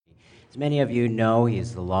As many of you know,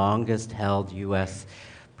 he's the longest held U.S.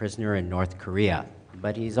 prisoner in North Korea.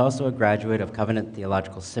 But he's also a graduate of Covenant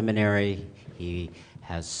Theological Seminary. He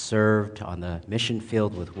has served on the mission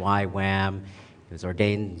field with YWAM. He was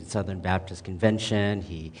ordained in Southern Baptist Convention.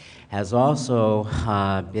 He has also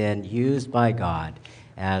been used by God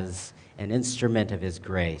as an instrument of his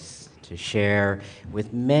grace to share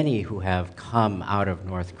with many who have come out of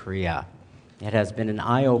North Korea. It has been an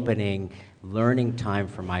eye-opening learning time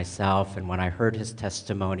for myself, and when I heard his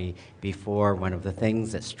testimony before, one of the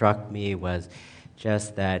things that struck me was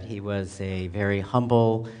just that he was a very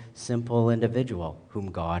humble, simple individual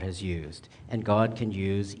whom God has used. And God can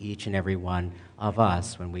use each and every one of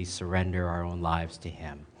us when we surrender our own lives to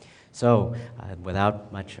him. So,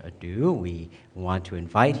 without much ado, we want to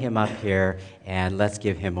invite him up here, and let's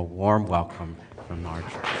give him a warm welcome from our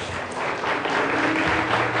church.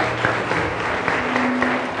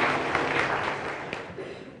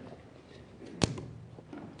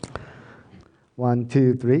 1,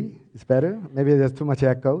 2, 3. It's better. Maybe there's too much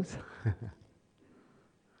echoes.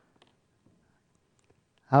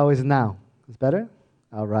 How is it now? It's better?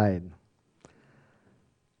 All right.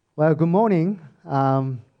 Well, good morning.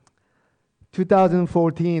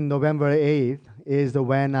 2014, November 8th, is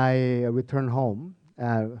when I returned home.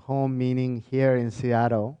 Home meaning here in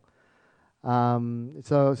Seattle.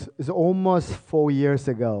 So it's almost 4 years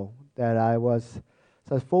ago that I was.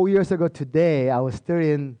 So 4 years ago today, I was still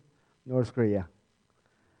in North Korea.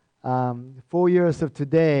 4 years of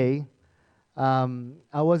today,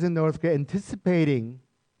 I was in North Korea anticipating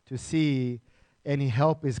to see any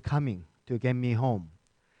help is coming to get me home.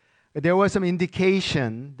 There was some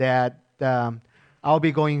indication that I'll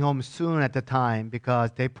be going home soon at the time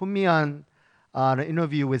because they put me on an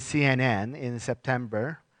interview with CNN in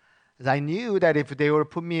September. As I knew that if they were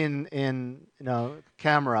put me in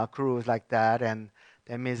camera crews like that, and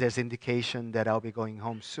that means there's indication that I'll be going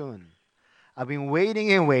home soon. I've been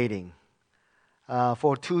waiting and waiting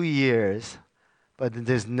for 2 years, but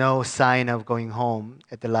there's no sign of going home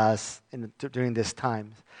at the during this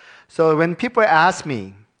time. So when people ask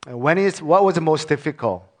me, what was the most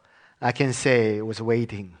difficult? I can say it was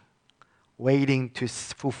waiting to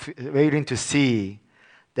see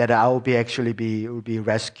that I will be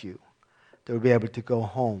rescued, to be able to go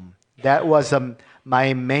home. That was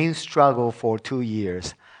my main struggle for 2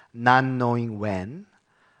 years, not knowing when,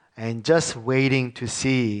 and just waiting to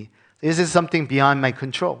see. This is something beyond my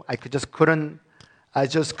control. I just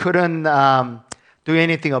couldn't do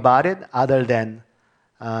anything about it other than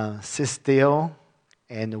sit still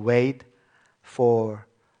and wait for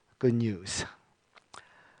good news.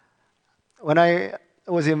 When I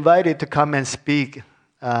was invited to come and speak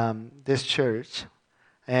this church,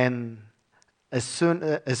 and as soon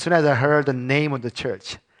as I heard the name of the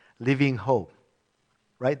church, Living Hope,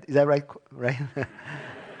 right? Is that right? Right?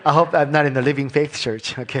 I hope I'm not in the Living Faith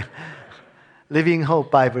Church. Okay, Living Hope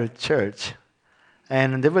Bible Church,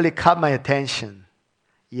 and they really caught my attention.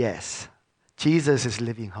 Yes, Jesus is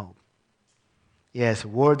living hope. Yes,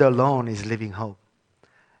 Word alone is living hope.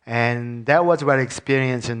 And that was what I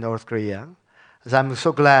experienced in North Korea. So I'm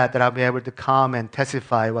so glad that I'll be able to come and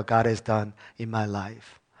testify what God has done in my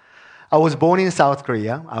life. I was born in South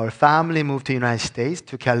Korea. Our family moved to the United States,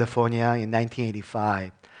 to California in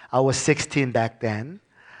 1985. I was 16 back then.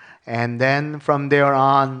 And then from there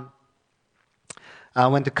on, I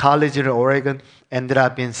went to college in Oregon, ended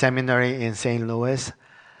up in seminary in St. Louis,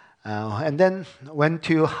 and then went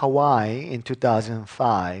to Hawaii in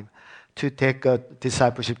 2005 to take a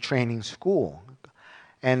discipleship training school.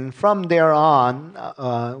 And from there on,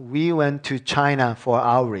 we went to China for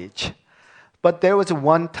outreach. But there was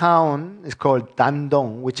one town, it's called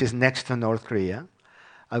Dandong, which is next to North Korea.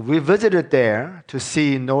 We visited there to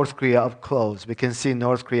see North Korea up close. We can see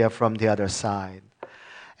North Korea from the other side.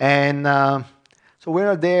 And so we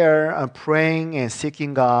were there praying and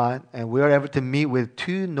seeking God, and we were able to meet with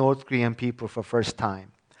 2 North Korean people for the first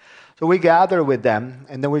time. So we gathered with them,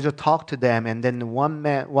 and then we just talked to them, and then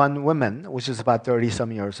one woman, which is about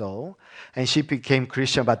 30-some years old, and she became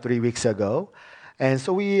Christian about 3 weeks ago. And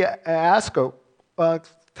so we asked her,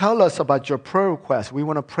 tell us about your prayer request. We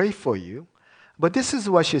want to pray for you. But this is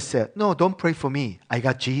what she said. No, don't pray for me. I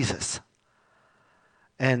got Jesus.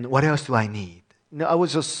 And what else do I need? I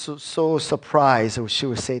was just so surprised that she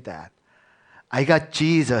would say that. I got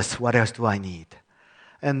Jesus. What else do I need?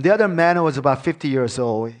 And the other man was about 50 years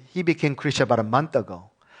old. He became Christian about a month ago.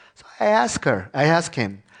 So I asked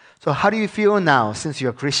him, so how do you feel now since you're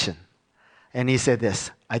a Christian? And he said this,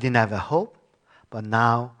 I didn't have a hope, but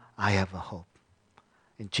now I have a hope.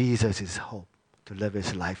 And Jesus is hope to live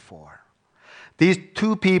his life for. These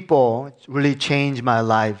 2 people really changed my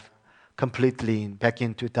life completely back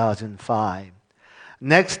in 2005.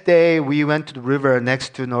 Next day, we went to the river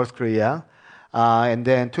next to North Korea, and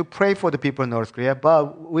then to pray for the people in North Korea.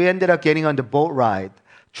 But we ended up getting on the boat ride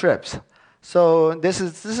trips. So this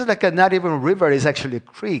is like not even a river; it's actually a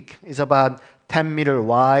creek. It's about 10-meter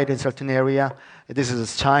wide in certain area. This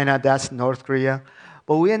is China. That's North Korea.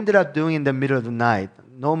 But we ended up doing in the middle of the night.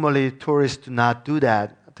 Normally, tourists do not do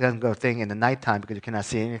that kind of thing in the nighttime because you cannot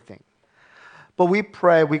see anything. But we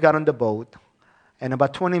prayed. We got on the boat. And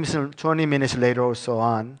about 20 minutes later or so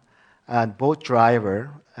on, a boat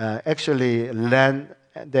driver actually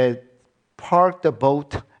they parked the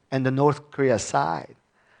boat on the North Korea side.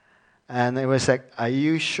 And it was like, are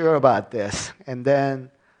you sure about this? And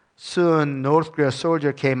then soon, North Korea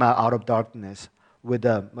soldier came out of darkness with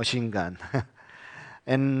a machine gun.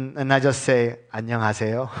 and I just say,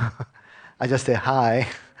 안녕하세요. I just say hi.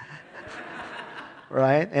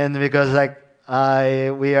 Right? And because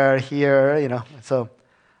we are here, so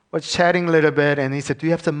we're chatting a little bit, and he said, do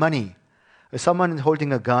you have some money? If someone is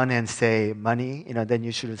holding a gun and say money, then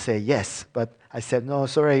you should say yes. But I said, no,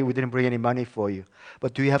 sorry, we didn't bring any money for you.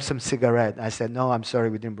 But do you have some cigarette? I said, no, I'm sorry,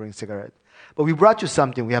 we didn't bring cigarette. But we brought you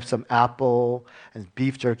something. We have some apple and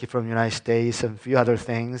beef jerky from the United States and a few other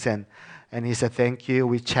things. And he said, thank you.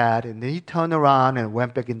 We chat. And then he turned around and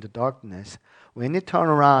went back into darkness. When he turned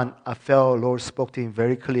around, I felt the Lord spoke to him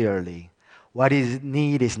very clearly. What he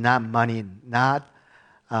needs is not money, not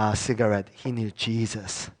cigarette. He needs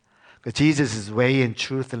Jesus. Because Jesus is way and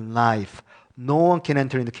truth and life. No one can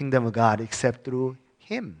enter in the kingdom of God except through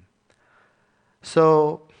him.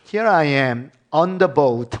 So here I am on the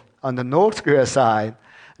boat on the North Korea side,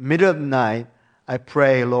 middle of the night. I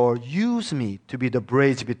pray, Lord, use me to be the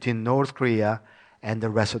bridge between North Korea and the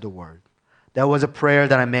rest of the world. That was a prayer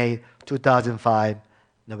that I made 2005,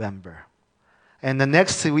 November. And the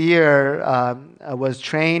next year, I was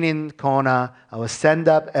trained in Kona. I was sent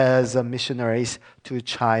up as a missionary to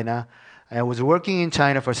China. I was working in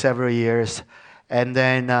China for several years. And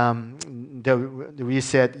then we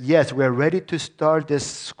said, yes, we're ready to start this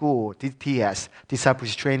school, DTS,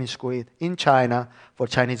 Discipleship Training School in China for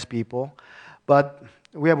Chinese people. But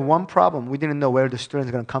we have one problem. We didn't know where the students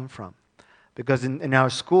are going to come from. Because in our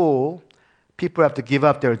school, people have to give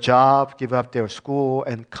up their job, give up their school,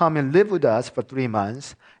 and come and live with us for 3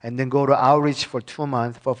 months, and then go to outreach for 2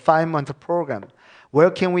 months, for a 5-month program.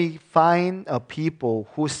 Where can we find people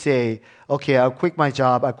who say, okay, I'll quit my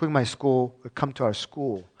job, I'll quit my school, come to our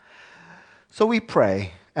school? So we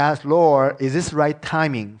pray, ask, Lord, is this right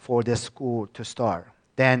timing for this school to start?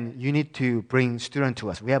 Then you need to bring students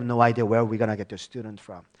to us. We have no idea where we're going to get the students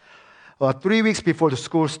from. 3 weeks before the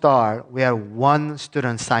school start, we had 1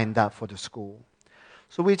 student signed up for the school.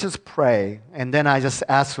 So we just pray, and then I just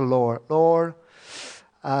ask the Lord,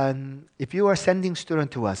 if you are sending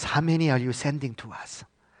students to us, how many are you sending to us?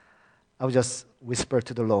 I would just whisper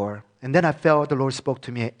to the Lord, and then I felt the Lord spoke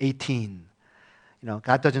to me at 18.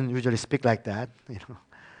 God doesn't usually speak like that.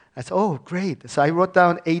 I said, oh, great. So I wrote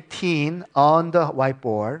down 18 on the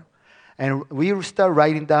whiteboard. And we started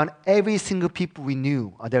writing down every single people we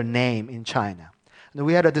knew, their name in China. And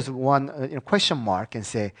we had this one question mark and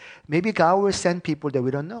say, maybe God will send people that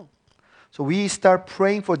we don't know. So we start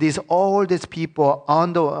praying for all these people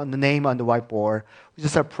on the name on the whiteboard. We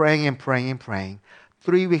just start praying and praying and praying.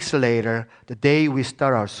 3 weeks later, the day we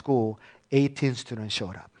start our school, 18 students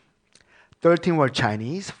showed up. 13 were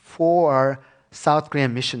Chinese, 4 are South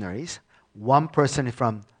Korean missionaries, 1 person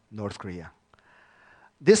from North Korea.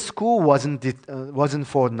 This school wasn't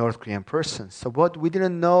for North Korean persons. So we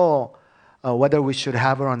didn't know whether we should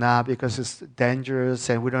have it or not because it's dangerous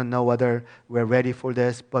and we don't know whether we're ready for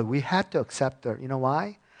this. But we had to accept her. You know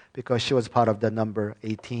why? Because she was part of the number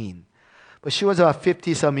 18. But she was about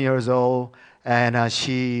 50-some years old, and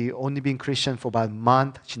she only been Christian for about a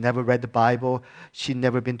month. She never read the Bible. She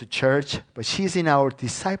never been to church. But she's in our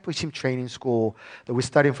discipleship training school that we're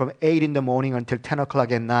starting from 8 in the morning until 10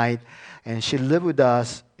 o'clock at night. And she lived with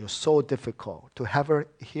us. It was so difficult to have her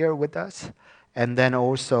here with us. And then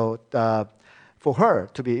also for her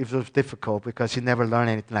it was difficult because she never learned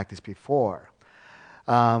anything like this before.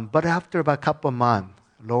 But after about a couple of months,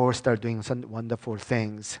 Lord started doing some wonderful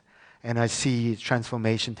things. And I see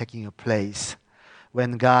transformation taking place.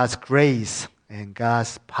 When God's grace and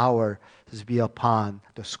God's power is be upon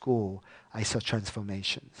the school, I saw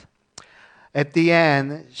transformations. At the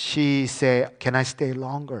end, she said, can I stay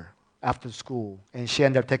longer after school? And she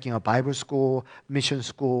ended up taking a Bible school, mission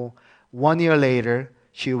school. 1 year later,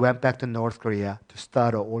 she went back to North Korea to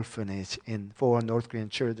start an orphanage for North Korean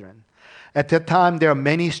children. At that time, there are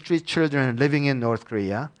many street children living in North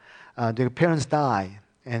Korea. Their parents died.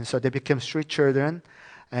 And so they became street children.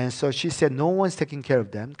 And so she said, no one's taking care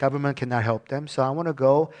of them. Government cannot help them. So I want to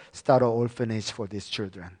go start an orphanage for these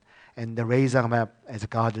children and raise them up as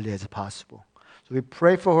godly as possible. So we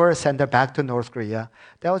prayed for her, sent her back to North Korea.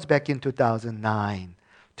 That was back in 2009.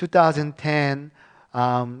 2010,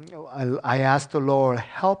 I asked the Lord,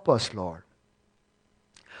 help us, Lord,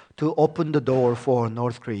 to open the door for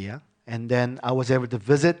North Korea. And then I was able to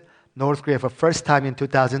visit North Korea for the first time in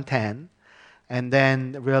 2010, and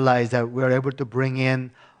then realized that we were able to bring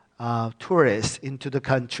in tourists into the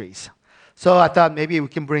countries. So I thought maybe we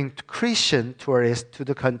can bring Christian tourists to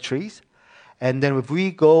the countries. And then if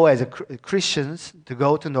we go as Christians to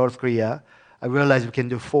go to North Korea, I realized we can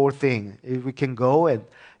do 4 things. We can go and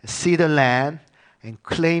see the land and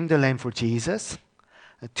claim the land for Jesus.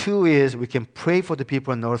 2 is we can pray for the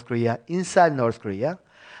people in North Korea, inside North Korea.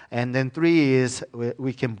 And then 3 is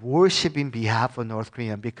we can worship in behalf of North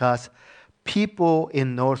Korea, because people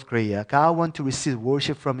in North Korea, God wants to receive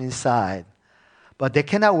worship from inside, but they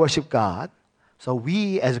cannot worship God. So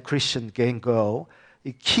we as a Christian can go,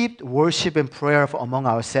 keep worship and prayer among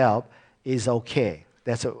ourselves is okay.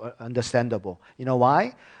 That's understandable. You know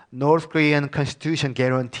why? North Korean constitution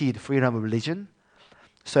guaranteed freedom of religion.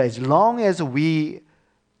 So as long as we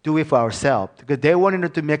do it for ourselves, because they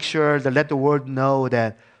wanted to make sure to let the world know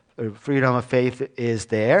that freedom of faith is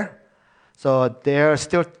there. So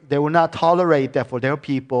they will not tolerate that for their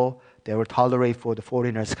people. They will tolerate for the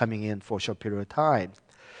foreigners coming in for a short period of time.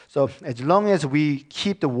 So as long as we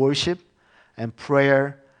keep the worship and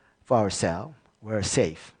prayer for ourselves, we're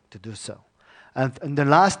safe to do so. And the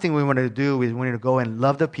last thing we want to do is we want to go and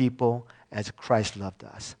love the people as Christ loved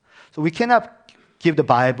us. So we cannot give the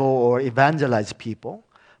Bible or evangelize people,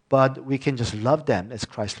 but we can just love them as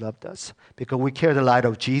Christ loved us, because we carry the light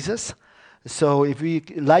of Jesus. So if we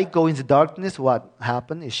light go into darkness, what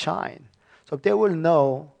happens is shine. So they will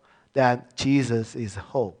know that Jesus is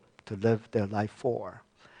hope to live their life for.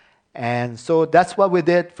 And so that's what we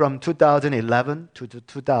did from 2011 to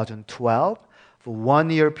 2012. For 1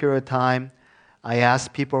 year period of time, I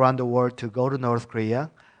asked people around the world to go to North Korea.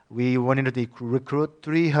 We wanted to recruit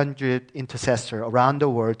 300 intercessors around the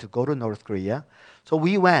world to go to North Korea. So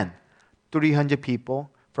we went, 300 people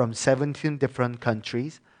from 17 different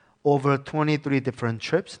countries, over 23 different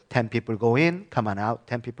trips. 10 people go in, come on out,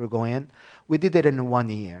 10 people go in. We did it in 1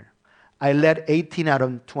 year. I led 18 out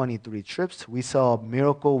of 23 trips. We saw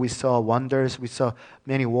miracles, we saw wonders, we saw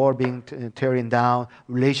many wars being tearing down,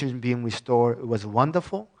 relations being restored. It was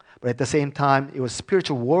wonderful. But at the same time, it was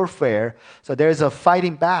spiritual warfare. So there's a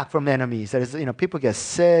fighting back from enemies. There's, people get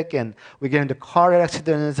sick, and we get into car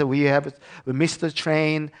accidents, and we miss the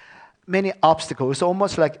train. Many obstacles. It's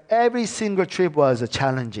almost like every single trip was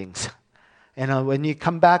challenging. And when you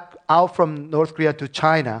come back out from North Korea to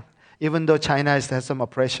China, even though China has some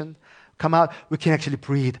oppression, come out, we can actually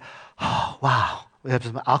breathe. Oh, wow, we have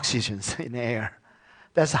some oxygen in the air.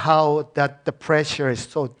 That's how the pressure is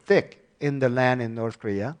so thick in the land in North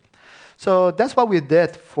Korea. So that's what we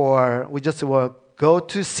did we just go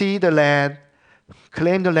to see the land,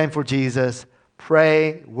 claim the land for Jesus,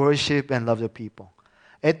 pray, worship, and love the people.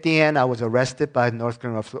 At the end, I was arrested by North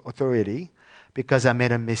Korean authority because I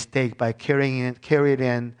made a mistake by carrying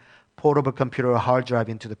in portable computer or hard drive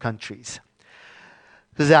into the countries.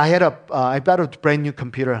 Because I bought a brand new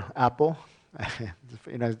computer, Apple.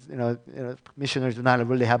 Missionaries do not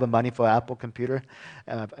really have the money for Apple computer,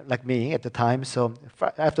 like me at the time. So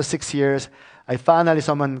after 6 years,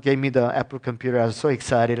 someone gave me the Apple computer. I was so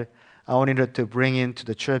excited. I wanted to bring into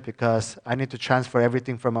the church because I need to transfer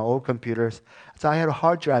everything from my old computers. So I had a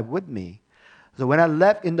hard drive with me. So when I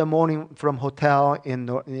left in the morning from hotel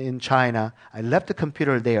in China, I left the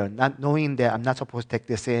computer there, not knowing that I'm not supposed to take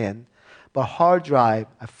this in. But hard drive,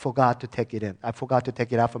 I forgot to take it in. I forgot to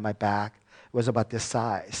take it out from my bag. It was about this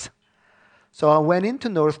size. So I went into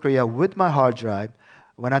North Korea with my hard drive.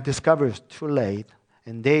 When I discovered it was too late,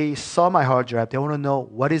 and they saw my hard drive, they want to know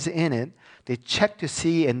what is in it. They checked to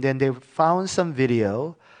see, and then they found some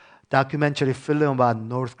documentary film about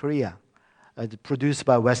North Korea, produced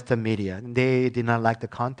by Western media. And they did not like the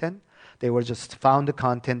content. They were just found the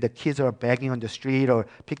content. The kids are begging on the street or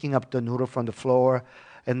picking up the noodle from the floor.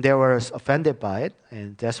 And they were offended by it,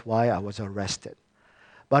 and that's why I was arrested.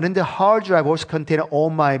 But in the hard drive also contained all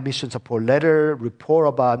my mission support letter, report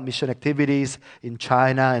about mission activities in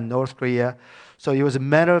China and North Korea. So it was a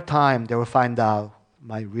matter of time they would find out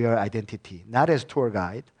my real identity, not as tour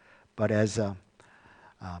guide, but as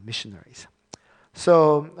missionaries.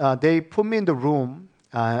 So they put me in the room.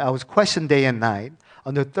 I was questioned day and night.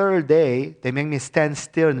 On the third day, they made me stand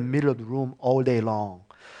still in the middle of the room all day long.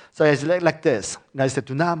 So it's like this. And I said,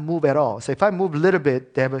 do not move at all. So if I move a little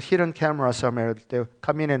bit, they have a hidden camera somewhere. They'll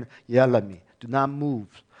come in and yell at me. Do not move.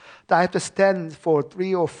 So I have to stand for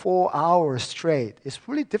 3 or 4 hours straight. It's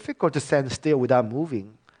really difficult to stand still without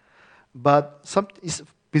moving. But some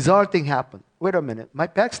bizarre thing happened. Wait a minute. My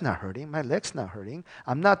back's not hurting. My leg's not hurting.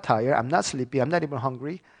 I'm not tired. I'm not sleepy. I'm not even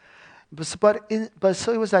hungry. But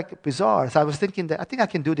so it was like bizarre. So I was thinking that I think I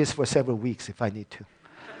can do this for several weeks if I need to.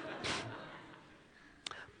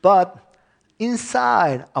 But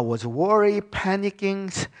inside, I was worried,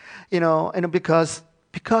 panicking, and because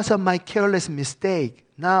of my careless mistake.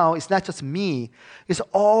 Now, it's not just me. It's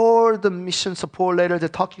all the mission support letters. They're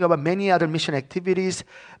talking about many other mission activities,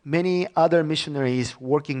 many other missionaries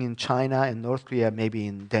working in China and North Korea may be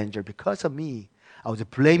in danger because of me. I was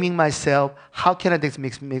blaming myself. How can I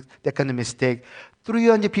make that kind of mistake?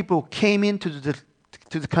 300 people came into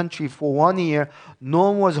the country for 1 year.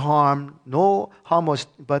 No one was harmed. No harm was,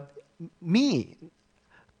 but me,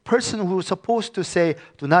 person who was supposed to say,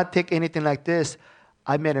 do not take anything like this,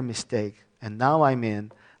 I made a mistake. And now I'm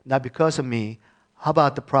in, not because of me. How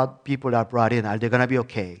about the people that I brought in? Are they going to be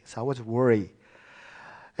okay? So I was worried.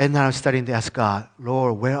 And then I was starting to ask God,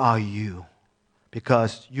 Lord, where are you?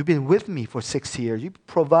 Because you've been with me for 6 years. You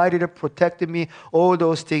provided and protected me, all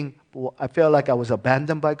those things. I felt like I was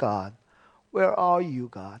abandoned by God. Where are you,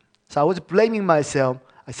 God? So I was blaming myself.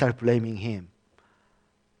 I started blaming Him.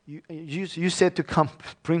 You said to come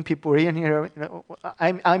bring people in here.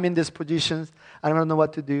 I'm in this position. I don't know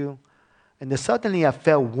what to do. And then suddenly I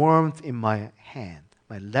felt warmth in my hand.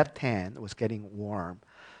 My left hand was getting warm.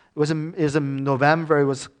 It was in November. It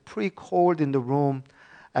was pretty cold in the room.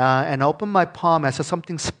 And I opened my palm. I saw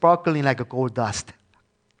something sparkling like a gold dust.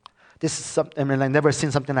 This is something, I've never seen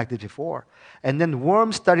something like this before. And then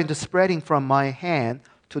worms started to spreading from my hand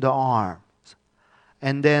to the arms.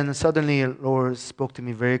 And then suddenly, Lord spoke to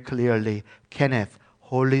me very clearly, Kenneth,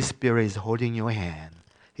 Holy Spirit is holding your hand.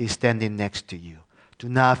 He's standing next to you. Do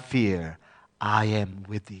not fear. I am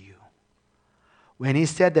with you. When He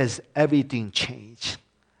said that, everything changed.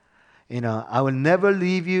 I will never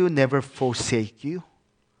leave you, never forsake you.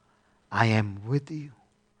 I am with you.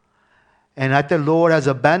 And I thought, Lord has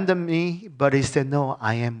abandoned me, but He said, no,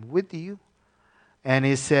 I am with you. And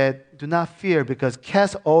He said, do not fear, because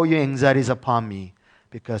cast all your anxieties upon me,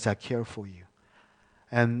 because I care for you.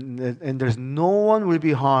 And there's no one will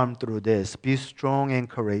be harmed through this. Be strong and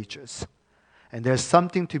courageous. And there's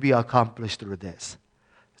something to be accomplished through this.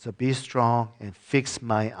 So be strong and fix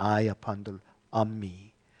my eye on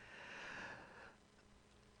me.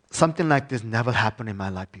 Something like this never happened in my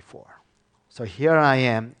life before. So here I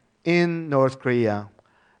am in North Korea,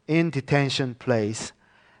 in detention place,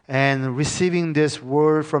 and receiving this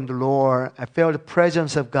word from the Lord. I felt the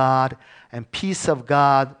presence of God and peace of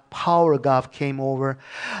God, power of God came over.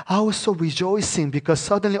 I was so rejoicing because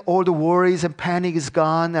suddenly all the worries and panic is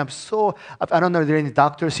gone. I don't know if there are any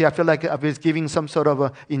doctors here. I feel like I was giving some sort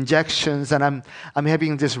of injections and I'm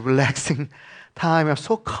having this relaxing time. I'm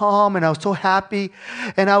so calm and I was so happy.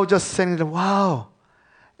 And I was just saying, wow.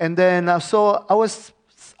 And then I was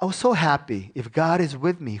so happy. If God is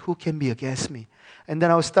with me, who can be against me? And then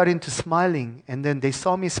I was starting to smiling. And then they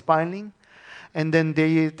saw me smiling. And then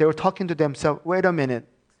they were talking to themselves, wait a minute,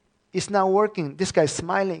 it's not working. This guy's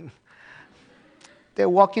smiling. They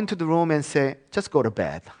walk into the room and say, just go to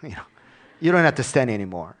bed. You don't have to stand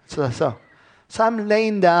anymore. So I'm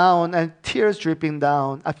laying down and tears dripping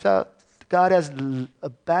down. I felt God has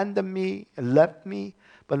abandoned me, left me.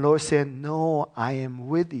 But Lord said, no, I am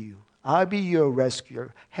with you. I'll be your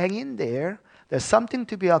rescuer. Hang in there. There's something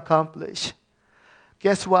to be accomplished.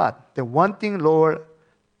 Guess what? The one thing Lord,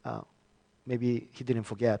 maybe He didn't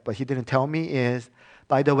forget, but He didn't tell me is,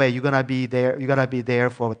 by the way, you're going to be there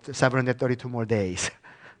for 732 more days.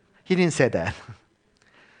 He didn't say that.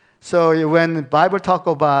 So when the Bible talk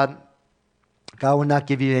about God will not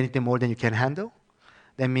give you anything more than you can handle,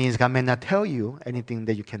 that means God may not tell you anything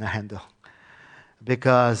that you cannot handle.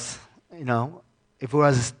 Because, if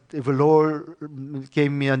the Lord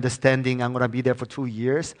gave me understanding I'm going to be there for 2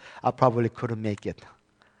 years, I probably couldn't make it.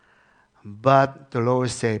 But the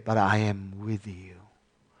Lord said, but I am with you.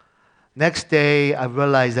 Next day, I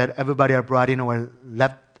realized that everybody I brought in were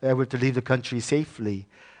able to leave the country safely.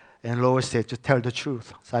 And the Lord said, just tell the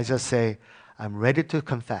truth. So I just say, I'm ready to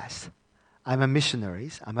confess. I'm a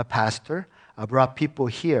missionary. I'm a pastor. I brought people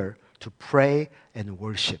here to pray and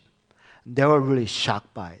worship. They were really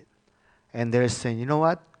shocked by it. And they're saying, you know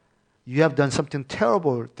what? You have done something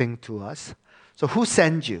terrible thing to us. So who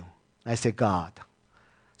sent you? I say, God.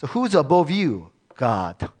 So who's above you?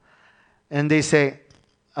 God. And they say,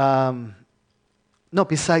 no,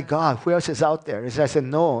 beside God, who else is out there? I said,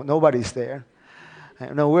 no, nobody's there.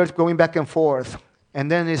 No, we're going back and forth. And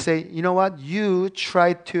then they say, you know what? You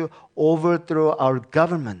tried to overthrow our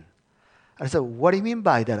government. I said, what do you mean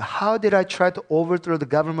by that? How did I try to overthrow the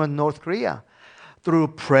government of North Korea? Through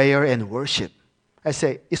prayer and worship. I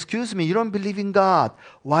say, excuse me, you don't believe in God.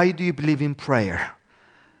 Why do you believe in prayer?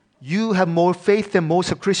 You have more faith than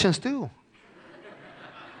most Christians do.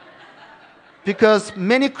 Because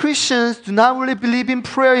many Christians do not really believe in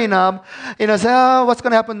prayer enough. Say, oh, what's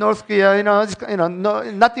going to happen in North Korea?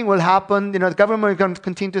 Nothing will happen. The government is going to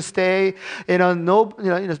continue to stay.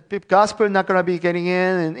 Gospel is not going to be getting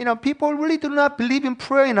in. And, people really do not believe in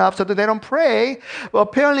prayer enough, so that they don't pray. Well,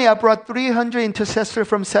 apparently I brought 300 intercessors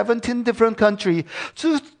from 17 different countries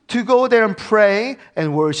to go there and pray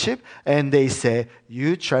and worship. And they say,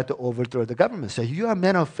 you try to overthrow the government. So you are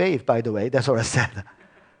men of faith, by the way. That's what I said.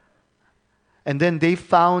 And then they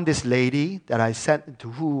found this lady that I sent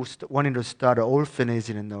to who wanted to start an orphanage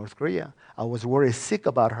in North Korea. I was worried sick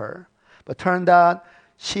about her. But turned out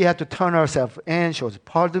she had to turn herself in. She was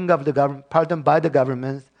pardoned by the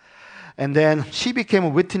government. And then she became a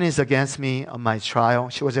witness against me on my trial.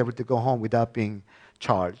 She was able to go home without being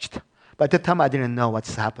charged. But at the time, I didn't know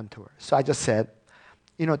what's happened to her. So I just said,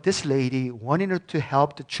 this lady wanted to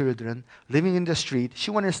help the children living in the street.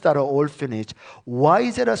 She wanted to start an orphanage. Why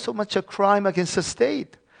is there so much a crime against the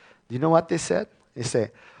state? Do you know what they said? They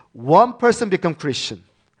said, one person become Christian,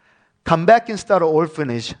 come back and start an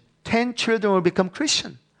orphanage, 10 children will become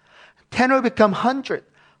Christian. 10 will become 100.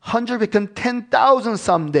 100 become 10,000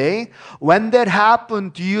 someday. When that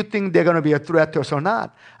happens, do you think they're going to be a threat to us or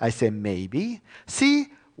not? I said, maybe. See,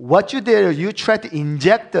 what you did, you tried to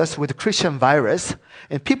inject us with the Christian virus,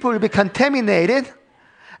 and people will be contaminated,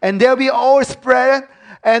 and they'll be all spread,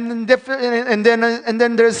 and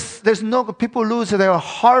then there's no, people lose their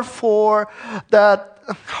heart for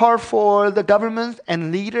the government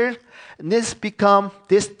and leaders. And they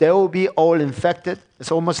will be all infected.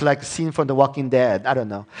 It's almost like a scene from The Walking Dead. I don't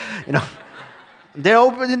know, they're all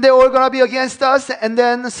gonna be against us, and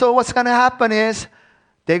then so what's gonna happen is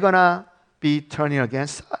they're gonna be turning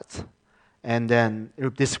against us. And then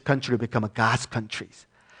this country will become a God's country.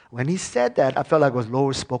 When he said that, I felt like the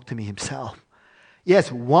Lord spoke to me himself.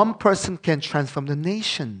 Yes, one person can transform the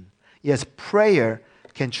nation. Yes, prayer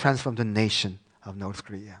can transform the nation of North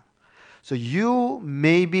Korea. So you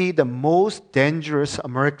may be the most dangerous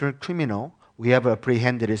American criminal we have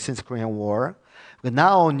apprehended since Korean War. But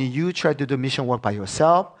not only you try to do mission work by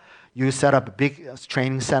yourself, you set up a big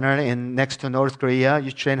training center next to North Korea. You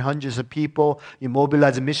train hundreds of people. You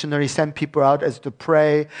mobilize missionaries, send people out as to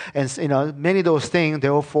pray, and many of those things.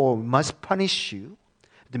 Therefore, must punish you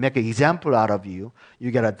to make an example out of you.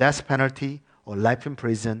 You get a death penalty or life in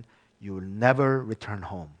prison. You will never return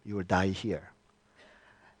home. You will die here.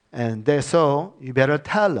 And so you better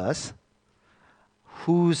tell us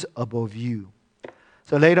who's above you.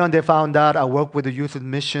 So later on, they found out I worked with the Youth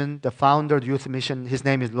Mission. The founder of the Youth Mission, his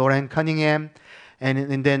name is Loren Cunningham.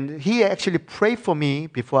 And then he actually prayed for me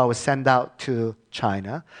before I was sent out to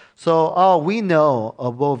China. So we know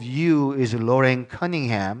above you is Loren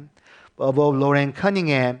Cunningham. Above Loren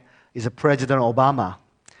Cunningham is President Obama.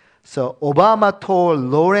 So Obama told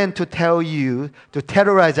Loren to tell you to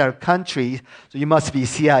terrorize our country, so you must be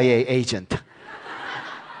CIA agent.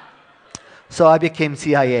 So I became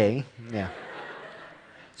CIA. Yeah.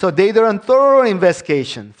 So they did a thorough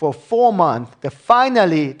investigation for 4 months.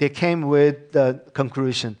 Finally, they came with the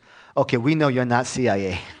conclusion, okay, we know you're not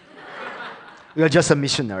CIA. We are just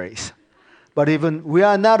missionaries. But even we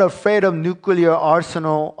are not afraid of nuclear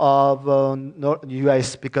arsenal of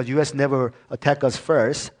U.S. because U.S. never attacked us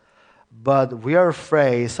first. But we are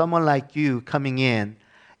afraid someone like you coming in,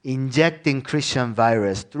 injecting Christian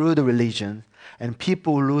virus through the religion, and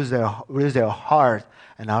people lose their heart,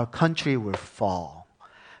 and our country will fall.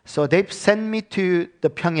 So they sent me to the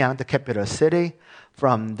Pyongyang, the capital city.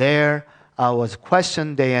 From there, I was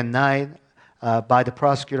questioned day and night by the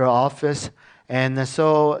prosecutor office. And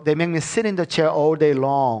so they made me sit in the chair all day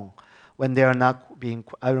long when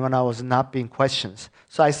I was not being questioned.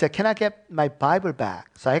 So I said, can I get my Bible back?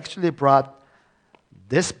 So I actually brought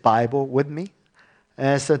this Bible with me.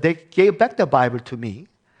 And so they gave back the Bible to me.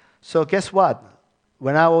 So guess what?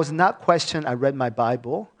 When I was not questioned, I read my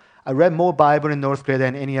Bible. I read more Bible in North Korea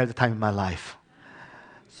than any other time in my life.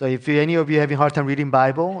 So if any of you having a hard time reading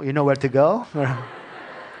Bible, you know where to go.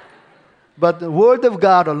 But the Word of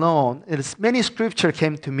God alone, many scripture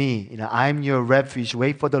came to me. I'm your refuge.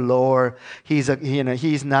 Wait for the Lord. He's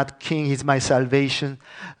not king. He's my salvation.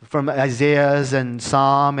 From Isaiah and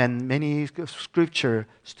Psalm, and many scripture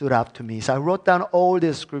stood out to me. So I wrote down all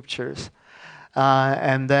these scriptures.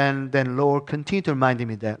 And then Lord continued to remind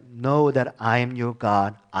me that, know that I am your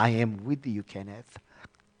God. I am with you, Kenneth.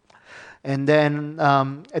 And then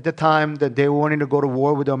at the time that they wanted to go to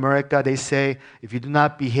war with America, they say, if you do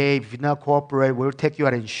not behave, if you do not cooperate, we'll take you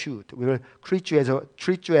out and shoot. We will treat you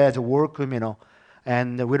as a war criminal.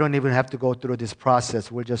 And we don't even have to go through this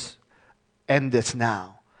process. We'll just end this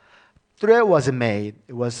now. Threat was made.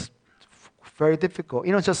 It was very difficult.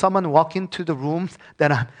 Just someone walk into the room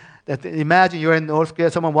that imagine you're in North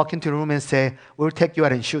Korea, someone walk into the room and say, we'll take you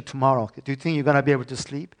out and shoot tomorrow. Do you think you're going to be able to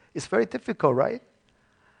sleep? It's very difficult, right?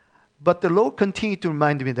 But the Lord continued to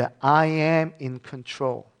remind me that I am in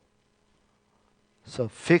control. So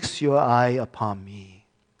fix your eye upon me.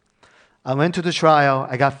 I went to the trial.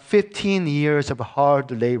 I got 15 years of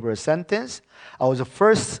hard labor sentence. I was the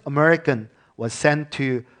first American was sent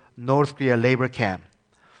to North Korea labor camp.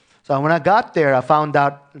 So when I got there, I found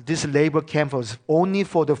out this labor camp was only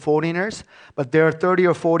for the foreigners, but there are 30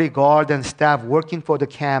 or 40 guards and staff working for the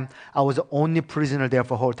camp. I was the only prisoner there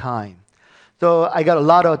for the whole time. So I got a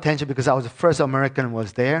lot of attention because I was the first American who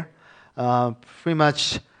was there. Pretty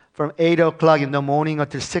much from 8 o'clock in the morning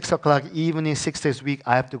until 6 o'clock evening, 6 days a week,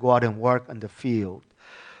 I have to go out and work on the field.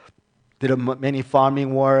 Did many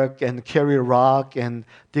farming work and carry rock and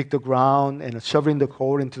dig the ground and shoveling the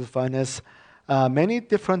coal into the furnace. Many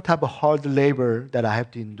different type of hard labor that I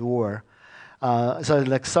have to endure. So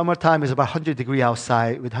like summertime is about 100 degrees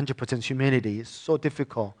outside with 100% humidity. It's so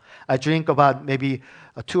difficult. I drink about maybe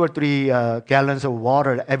 2 or 3 gallons of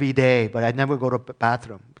water every day, but I never go to the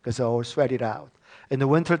bathroom because I always sweat it out. In the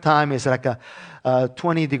winter time, it's like a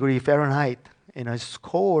 20 degree Fahrenheit. It's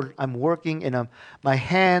cold. I'm working, my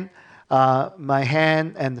hand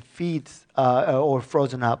and feet are all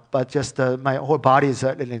frozen up, but just my whole body is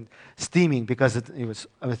steaming because it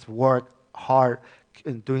was work hard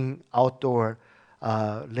in doing outdoor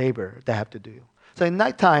labor that I have to do. So in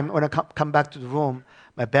nighttime, when I come back to the room,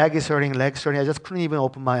 my back is hurting, legs hurting. I just couldn't even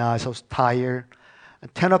open my eyes. I was tired.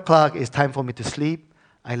 At 10 o'clock, it's time for me to sleep.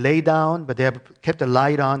 I lay down, but they have kept the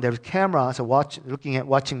light on. There was cameras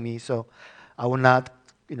watching me, so I would not,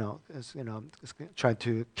 try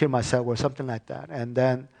to kill myself or something like that.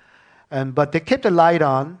 But they kept the light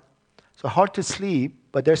on, so hard to sleep.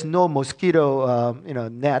 But there's no mosquito,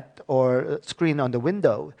 net or screen on the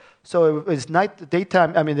window. So it's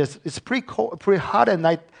daytime. I mean, it's pretty cold, pretty hot at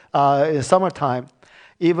night in summertime.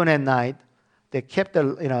 Even at night, they kept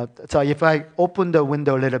So if I open the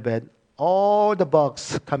window a little bit, all the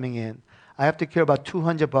bugs coming in. I have to kill about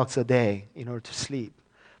 200 bugs a day in order to sleep.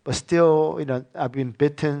 But still, I've been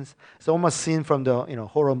bitten. It's almost seen from the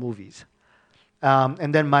horror movies.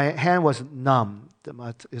 And then my hand was numb.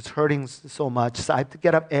 It's hurting so much. So I had to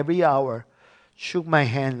get up every hour, shook my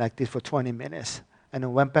hand like this for 20 minutes, and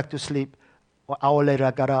then went back to sleep. An hour later,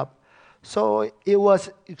 I got up. So it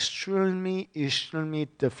was extremely, extremely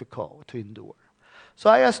difficult to endure. So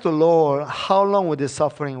I asked the Lord, how long will this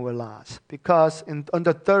suffering will last? Because on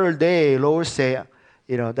the third day, Lord said,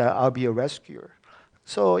 that I'll be a rescuer.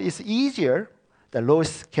 So it's easier that Lord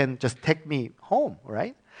can just take me home,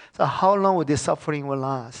 right? So how long will this suffering will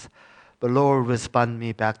last? The Lord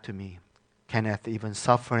responded back to me, Kenneth, even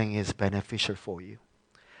suffering is beneficial for you.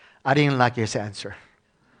 I didn't like his answer.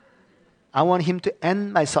 I want him to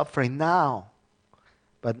end my suffering now.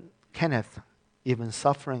 But Kenneth, even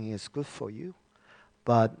suffering is good for you.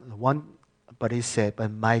 But he said,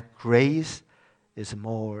 but my grace is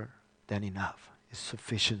more than enough. It's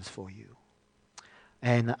sufficient for you.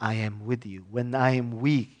 And I am with you. When I am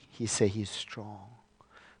weak, he said he's strong.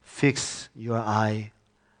 Fix your eye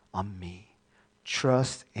on me.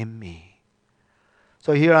 Trust in me.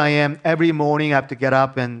 So here I am. Every morning I have to get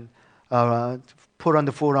up and put on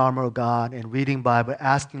the full armor of God and reading Bible,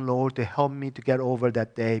 asking Lord to help me to get over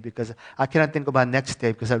that day because I cannot think about next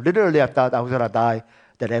day because I thought I was going to die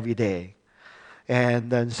that every day.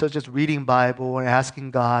 And then so just reading Bible and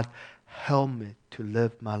asking God, help me to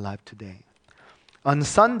live my life today. On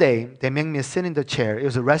Sunday, they make me sit in the chair. It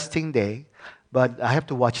was a resting day, but I have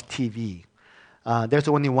to watch TV. There's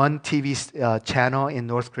only one TV channel in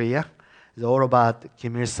North Korea. It's all about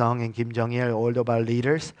Kim Il-sung and Kim Jong-il, all about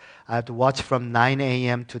leaders. I have to watch from 9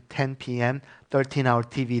 a.m. to 10 p.m., 13-hour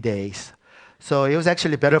TV days. So it was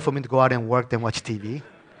actually better for me to go out and work than watch TV.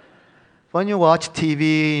 When you watch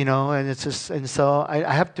TV, and so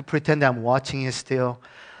I have to pretend I'm watching it still.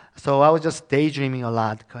 So I was just daydreaming a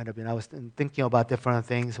lot, kind of. I was thinking about different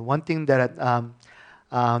things. One thing that,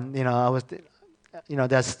 I was,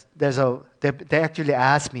 they actually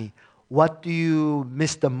asked me, what do you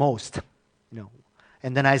miss the most?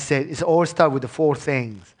 And then I said, it's all start with the 4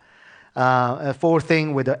 things. 4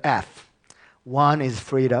 things with the F. One is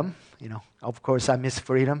freedom. Of course, I miss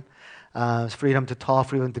freedom. Freedom to talk,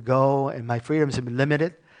 freedom to go, and my freedoms have been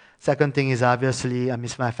limited. Second thing is obviously I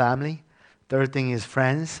miss my family. Third thing is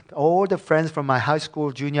friends. All the friends from my high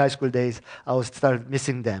school, junior high school days, I was started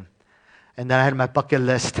missing them. And then I had my bucket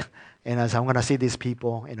list, and I said, I'm going to see these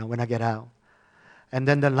people, when I get out. And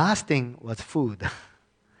then the last thing was food.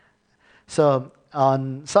 So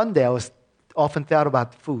on Sunday, I was often thought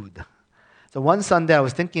about food. So one Sunday, I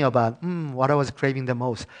was thinking about what I was craving the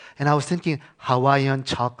most. And I was thinking Hawaiian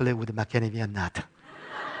chocolate with macadamia nut.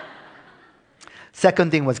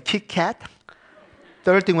 Second thing was Kit Kat.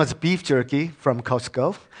 Third thing was beef jerky from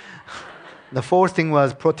Costco. The fourth thing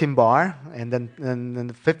was protein bar. And then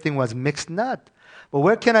the fifth thing was mixed nut. But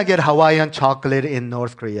where can I get Hawaiian chocolate in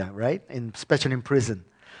North Korea, right? Especially in prison.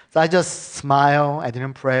 So I just smiled. I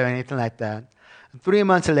didn't pray or anything like that. 3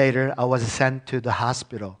 months later, I was sent to the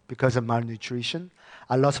hospital because of malnutrition.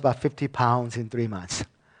 I lost about 50 pounds in 3 months.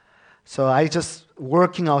 So I just,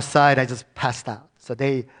 working outside, I just passed out. So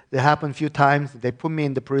they happened a few times. They put me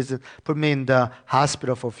in the prison, put me in the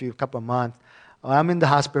hospital for couple of months. I'm in the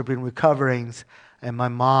hospital, been recovering, and my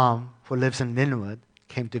mom, who lives in Linwood,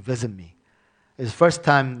 came to visit me. It's the first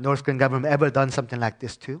time North Korean government ever done something like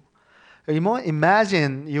this too.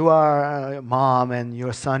 Imagine you are a mom and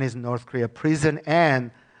your son is in North Korea, prison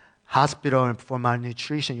and hospital for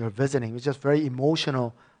malnutrition you're visiting. It was just a very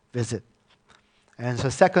emotional visit. And so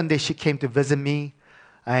second day she came to visit me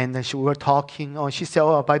and then we were talking. She said,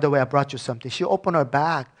 by the way, I brought you something. She opened her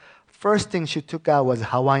bag. First thing she took out was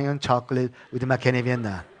Hawaiian chocolate with macadamia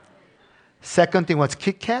nut. Second thing was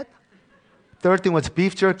Kit Kat. Third thing was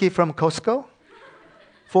beef jerky from Costco.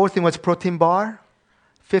 Fourth thing was protein bar.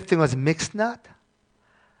 Fifth thing was mixed nut.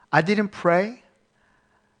 I didn't pray.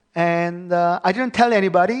 And I didn't tell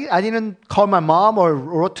anybody. I didn't call my mom or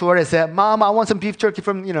wrote to her and said, Mom, I want some beef jerky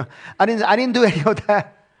from, I didn't do any of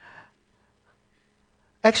that.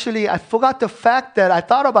 Actually, I forgot the fact that I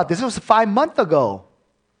thought about this. It was 5 months ago.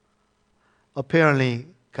 Apparently,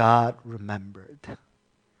 God remembered.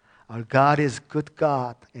 Our God is good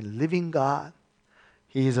God and living God.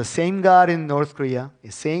 He is the same God in North Korea,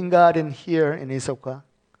 the same God in here in Isoka.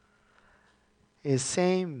 He is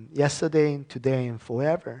same yesterday, and today, and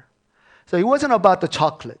forever. So it wasn't about the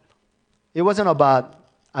chocolate. It wasn't about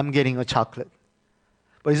I'm getting a chocolate.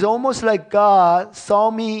 But it's almost like God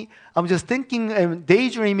saw me. I'm just thinking and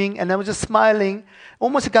daydreaming, and I was just smiling.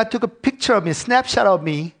 Almost God took a picture of me, a snapshot of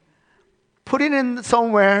me, put it in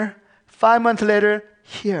somewhere. 5 months later,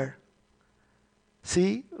 here.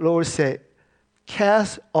 See, Lord said,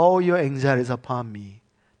 cast all your anxieties upon me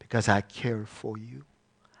because I care for you.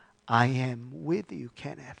 I am with you,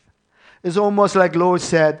 Kenneth. It's almost like Lord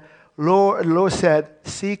said,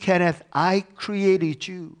 see, Kenneth, I created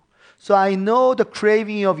you. So I know the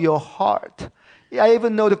craving of your heart. I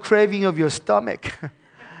even know the craving of your stomach.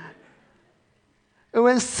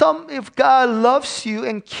 And if God loves you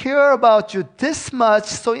and cares about you this much,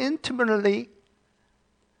 so intimately,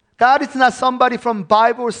 God is not somebody from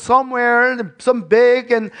Bible somewhere, some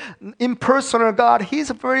big and impersonal God.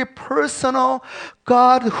 He's a very personal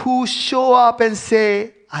God who show up and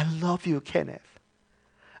say, I love you, Kenneth.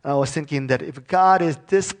 And I was thinking that if God is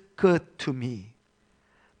this good to me,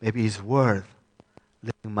 maybe He's worth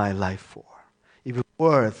living my life for. Even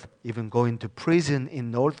worth even going to prison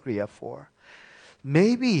in North Korea for.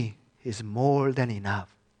 Maybe He's more than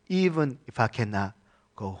enough, even if I cannot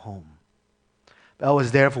go home. I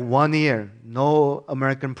was there for 1 year. No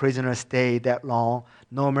American prisoner stayed that long.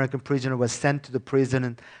 No American prisoner was sent to the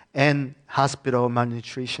prison and hospital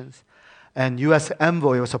malnutrition. And U.S.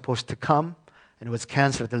 envoy was supposed to come, and it was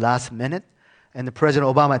canceled at the last minute. And the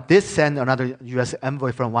President Obama did send another U.S.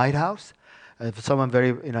 envoy from White House, someone very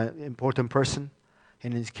important person,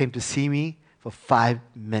 and he came to see me for 5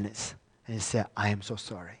 minutes. And he said, I am so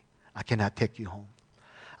sorry. I cannot take you home.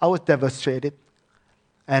 I was devastated.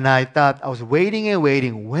 And I thought, I was waiting and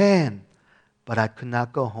waiting. When? But I could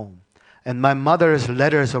not go home. And my mother's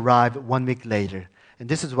letters arrived 1 week later. And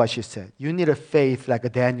this is what she said. You need a faith like a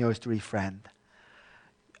Daniel's 3 friend.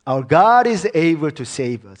 Our God is able to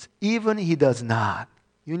save us. Even He does not.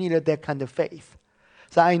 You needed that kind of faith.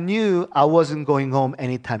 So I knew I wasn't going home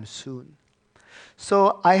anytime soon.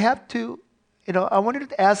 So I have to, I wanted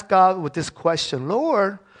to ask God with this question.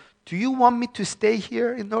 Lord, do you want me to stay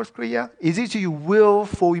here in North Korea? Is it your will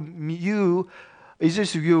for you? Is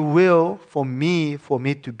it your will for me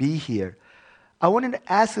to be here? I wanted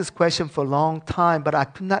to ask this question for a long time, but I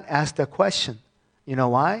could not ask the question. You know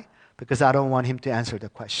why? Because I don't want Him to answer the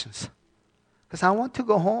questions. Because I want to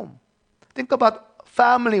go home. Think about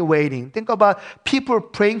family waiting. Think about people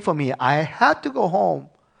praying for me. I had to go home.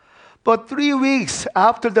 But 3 weeks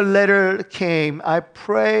after the letter came, I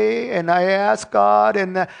prayed and I asked God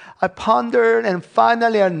and I pondered, and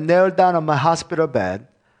finally I knelt down on my hospital bed.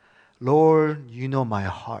 Lord, you know my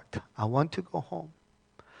heart. I want to go home,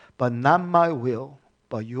 but not my will,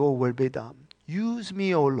 but your will be done. Use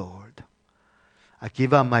me, O Lord. I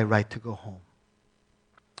give up my right to go home.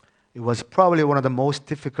 It was probably one of the most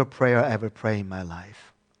difficult prayers I ever prayed in my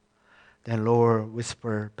life. Then Lord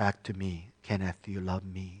whispered back to me, Kenneth, do you love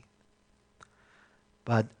me?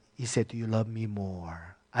 But he said, do you love me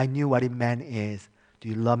more? I knew what it meant is, do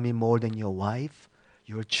you love me more than your wife,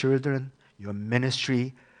 your children, your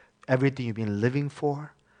ministry, everything you've been living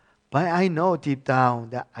for? But I know deep down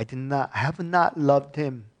that I have not loved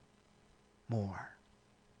him more.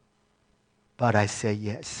 But I said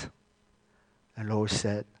yes. And Lord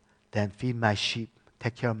said, then feed my sheep,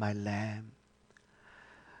 take care of my lamb.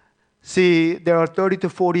 See, there are 30 to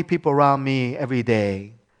 40 people around me every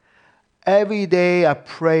day. Every day I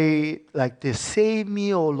pray like this, save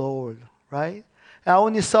me, O Lord, right? I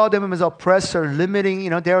only saw them as oppressor, limiting,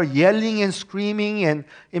 they're yelling and screaming. And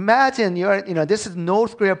imagine, this is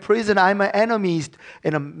North Korea prison, I'm an enemy,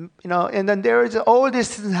 and then there is all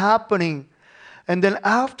this is happening. And then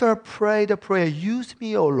after I prayed the prayer, use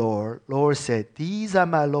me, O Lord, Lord said, these are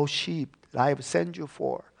my lost sheep that I have sent you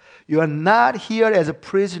for. You are not here as a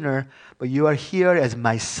prisoner, but you are here as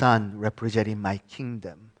my son, representing my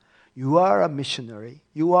kingdom. You are a missionary.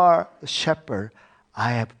 You are a shepherd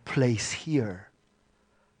I have placed here.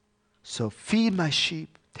 So feed my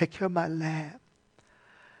sheep, take care of my lamb.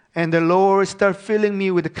 And the Lord started filling me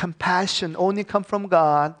with compassion, only come from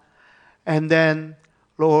God. And then,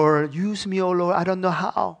 Lord, use me, oh Lord, I don't know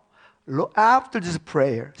how. After this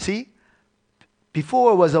prayer, see,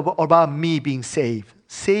 before it was about me being saved.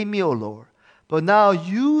 Save me, oh Lord. But now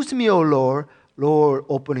use me, oh Lord, Lord,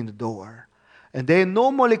 opening the door. And they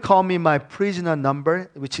normally call me my prisoner number,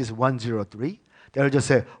 which is 103. They'll just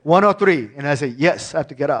say, 103. And I say, yes, I have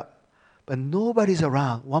to get up. But nobody's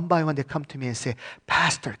around. One by one, they come to me and say,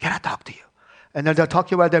 Pastor, can I talk to you? And then they're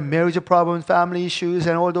talking about their marriage problems, family issues,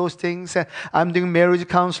 and all those things. And I'm doing marriage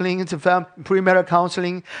counseling, premarital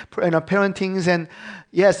counseling, parenting. And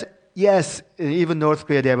yes, even North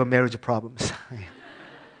Korea, they have marriage problems.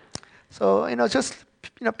 So,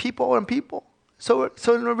 people and people. So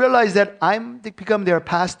realize that I'm become their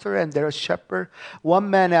pastor and their shepherd. One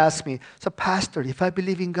man asked me, so Pastor, if I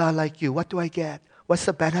believe in God like you, what do I get? What's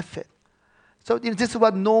the benefit? So this is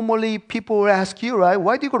what normally people will ask you, right?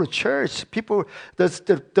 Why do you go to church? People,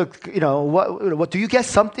 what do you get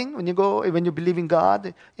something when you believe in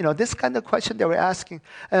God? This kind of question they were asking.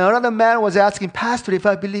 And another man was asking, Pastor, if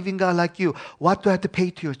I believe in God like you, what do I have to pay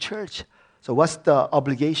to your church? So what's the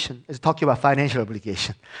obligation? It's talking about financial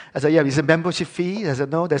obligation. I said, yeah, it's a membership fee. I said,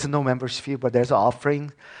 no, there's no membership fee, but there's an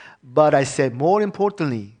offering. But I said, more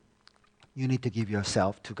importantly, you need to give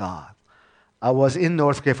yourself to God. I was in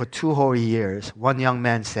North Korea for 2 whole years. One young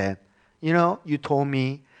man said, you told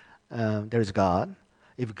me there's God.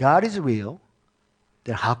 If God is real,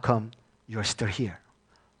 then how come you're still here?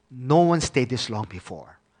 No one stayed this long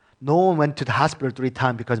before. No one went to the hospital 3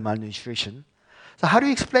 times because of malnutrition. So how do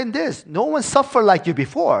you explain this? No one suffered like you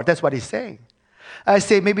before. That's what he's saying. I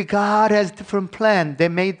say, maybe God has a different plan. They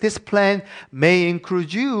made this plan may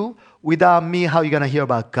include you. Without me, how are you going to hear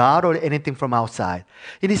about God or anything from outside?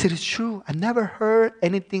 And he said, it's true. I never heard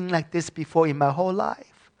anything like this before in my whole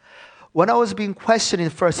life. When I was being questioned in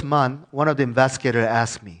the first month, one of the investigators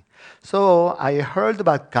asked me, so I heard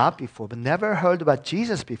about God before, but never heard about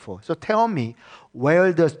Jesus before. So tell me,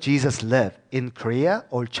 where does Jesus live? In Korea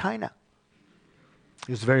or China?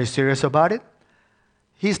 He was very serious about it.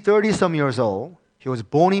 He's 30-some years old. He was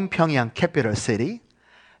born in Pyongyang, capital city.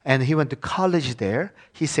 And he went to college there.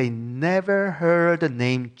 He said, never heard the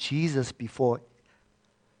name Jesus before.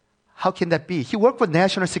 How can that be? He worked for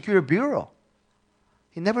National Security Bureau.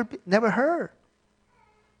 He never heard.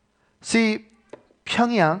 See,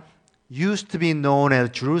 Pyongyang used to be known as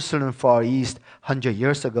Jerusalem Far East 100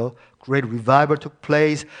 years ago. Great revival took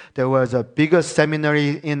place. There was a biggest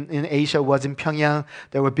seminary in Asia was in Pyongyang.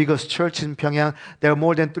 There were biggest churches in Pyongyang. There were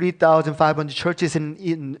more than 3,500 churches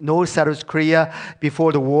in North South Korea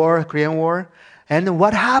before the war, Korean War. And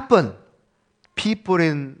what happened? People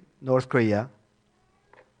in North Korea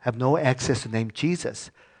have no access to the name Jesus.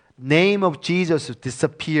 Name of Jesus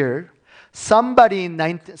disappeared. Somebody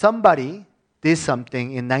did something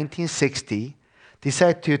in 1960,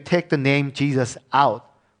 decided to take the name Jesus out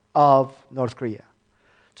of North Korea.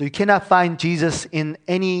 So you cannot find Jesus in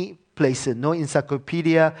any place, no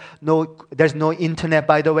encyclopedia, there's no internet,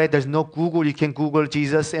 by the way, there's no Google, you can Google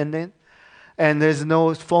Jesus. And and there's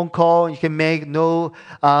no phone call you can make, no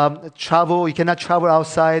travel. You cannot travel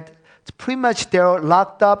outside. It's pretty much they're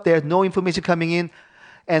locked up. There's no information coming in,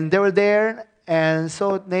 and they were there, and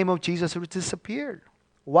so the name of Jesus disappeared.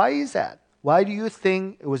 Why is that? Why do you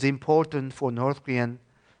think it was important for North Korean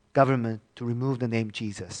government to remove the name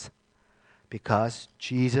Jesus? Because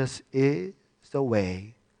Jesus is the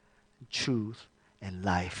way, truth, and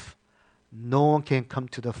life. No one can come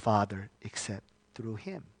to the Father except through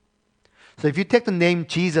Him. So if you take the name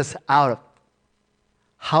Jesus out,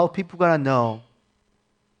 how people gonna know?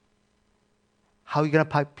 How are you gonna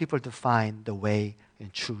get people to find the way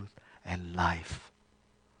and truth and life?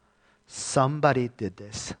 Somebody did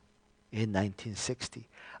this in 1960.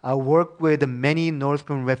 I work with many North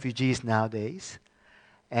Korean refugees nowadays,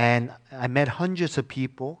 and I met hundreds of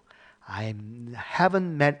people. I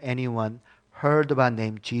haven't met anyone heard about the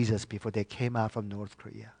name Jesus before they came out from North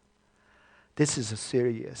Korea. This is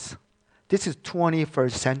serious. This is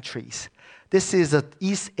 21st centuries. This is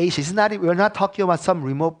East Asia. We're not talking about some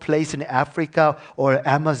remote place in Africa or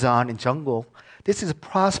Amazon in jungle. This is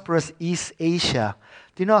prosperous East Asia.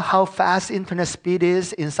 Do you know how fast internet speed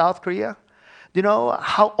is in South Korea? Do you know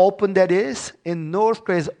how open that is? In North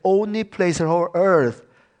Korea is the only place on whole earth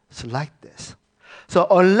it's like this. So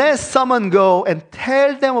unless someone go and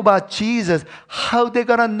tell them about Jesus, how they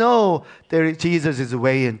gonna know that Jesus is the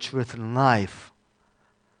way and truth and life?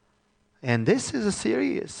 And this is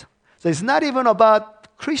serious. So it's not even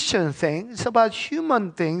about Christian things. It's about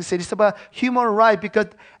human things. It's about human right because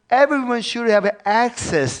everyone should have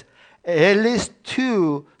access at least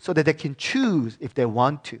two so that they can choose if they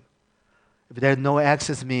want to. If there's no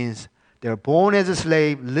access means they're born as a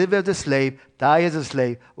slave, live as a slave, die as a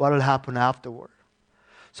slave. What will happen afterward?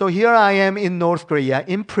 So here I am in North Korea,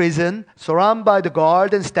 in prison, surrounded by the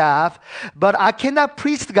guard and staff, but I cannot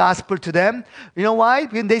preach the gospel to them. You know why?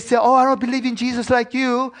 When they say, oh, I don't believe in Jesus like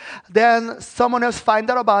you, then someone else find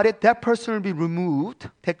out about it. That person will be removed,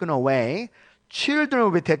 taken away. Children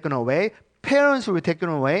will be taken away. Parents will be taken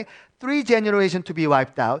away. 3 generations to be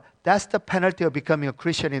wiped out. That's the penalty of becoming a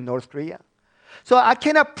Christian in North Korea. So I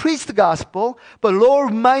cannot preach the gospel, but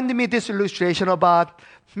Lord reminded me this illustration about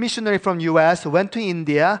missionary from U.S. went to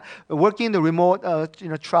India, working in the remote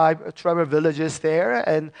tribal villages there.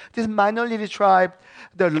 And this minority tribe,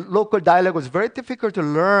 the local dialect was very difficult to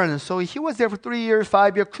learn. So he was there for 3 years,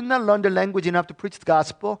 5 years, could not learn the language enough to preach the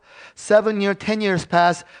gospel. 7 years, 10 years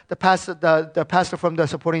passed. The pastor from the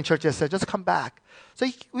supporting church said, just come back. So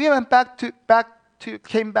we went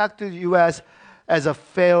came back to the U.S. as a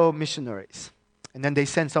failed missionaries. And then they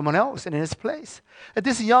sent someone else in his place. And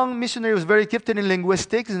this young missionary was very gifted in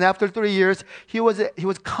linguistics, and after 3 years, he was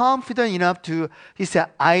confident enough he said,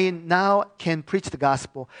 I now can preach the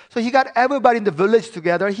gospel. So he got everybody in the village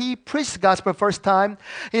together. He preached the gospel first time.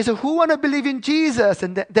 And he said, who want to believe in Jesus?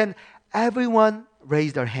 And then everyone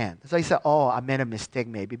raised their hand. So he said, oh, I made a mistake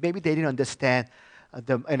maybe. Maybe they didn't understand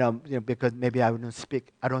because maybe I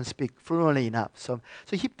don't speak fluently enough. So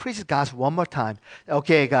he preached the gospel one more time.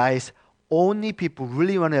 Okay, guys. Only people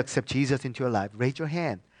really want to accept Jesus into your life. Raise your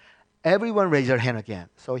hand. Everyone raised their hand again.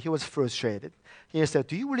 So he was frustrated. He said,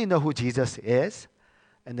 do you really know who Jesus is?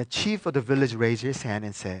 And the chief of the village raised his hand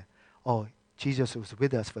and said, oh, Jesus was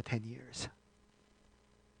with us for 10 years.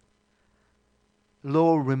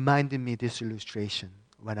 Lord reminded me this illustration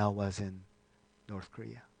when I was in North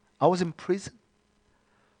Korea. I was in prison.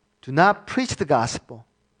 Do not preach the gospel.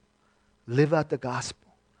 Live out the gospel.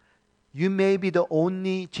 You may be the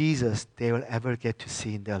only Jesus they will ever get to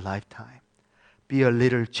see in their lifetime. Be a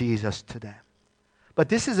little Jesus to them. But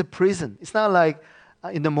this is a prison. It's not like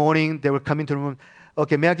in the morning they will come into the room.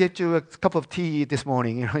 Okay, may I get you a cup of tea this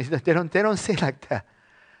morning? They don't say like that.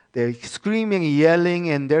 They're screaming, yelling,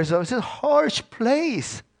 and it's a harsh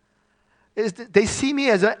place. They see me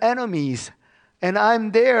as enemies, and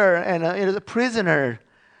I'm there and as a prisoner.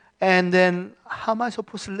 And then how am I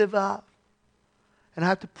supposed to live out? And I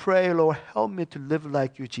have to pray, Lord, help me to live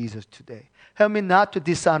like you, Jesus, today. Help me not to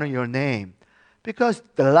dishonor your name. Because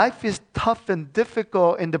the life is tough and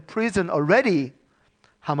difficult in the prison already.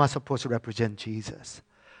 How am I supposed to represent Jesus?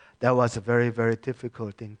 That was a very, very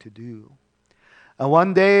difficult thing to do. And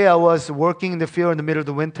one day I was working in the field in the middle of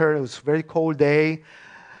the winter. It was a very cold day.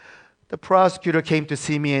 The prosecutor came to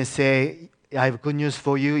see me and say, I have good news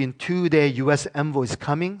for you. In 2 days, U.S. envoy is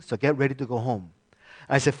coming, so get ready to go home.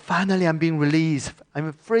 I said, finally, I'm being released.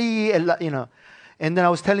 I'm free, And then I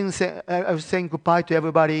was saying goodbye to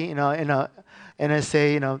everybody, and I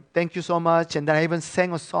say, thank you so much. And then I even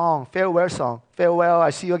sang a song, farewell song. Farewell, I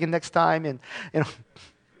see you again next time. And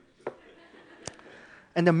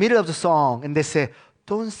in the middle of the song, and they say,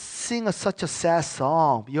 don't sing such a sad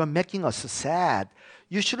song. You're making us sad.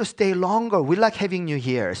 You should stay longer. We like having you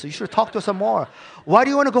here, so you should talk to us some more. Why do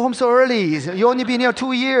you want to go home so early? You only been here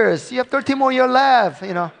 2 years. You have 13 more years left,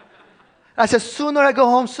 I said, sooner I go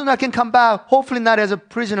home, sooner I can come back. Hopefully not as a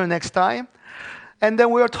prisoner next time. And then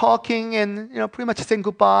we were talking and, pretty much saying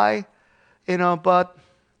goodbye. But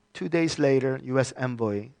 2 days later, U.S.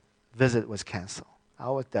 envoy visit was canceled. I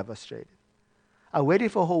was devastated. I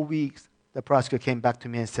waited for a whole week. The prosecutor came back to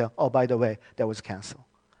me and said, oh, by the way, that was canceled.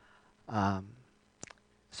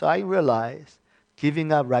 So I realized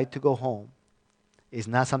giving up right to go home is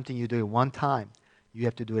not something you do it one time. You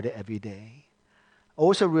have to do it every day. I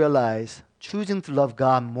also realized choosing to love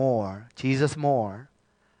God more, Jesus more,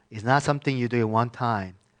 is not something you do it one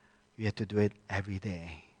time. You have to do it every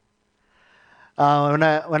day.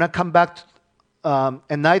 When I come back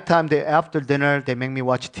at nighttime, after dinner, they make me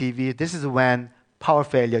watch TV. This is when power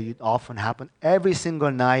failure often happen. Every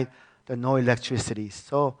single night, there's no electricity.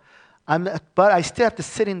 But I still have to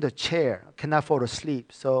sit in the chair. I cannot fall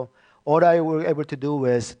asleep. So all I was able to do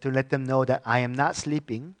is to let them know that I am not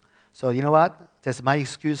sleeping. So you know what? That's my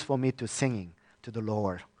excuse for me to singing to the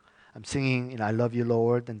Lord. I'm singing, I love you,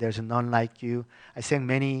 Lord, and there's none like you. I sang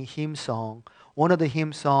many hymn songs. One of the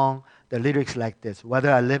hymn songs, the lyrics like this: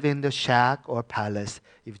 whether I live in the shack or palace,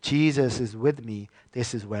 if Jesus is with me,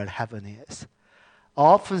 this is where heaven is. I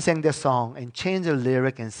often sang this song and change the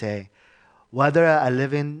lyric and say, whether I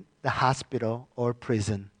live in the hospital or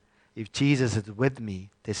prison, if Jesus is with me,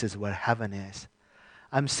 this is where heaven is.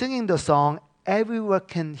 I'm singing the song, everyone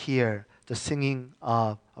can hear the singing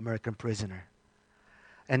of American Prisoner.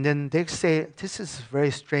 And then they say, this is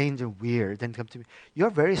very strange and weird. Then come to me, you're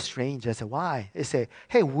very strange. I said, why? They say,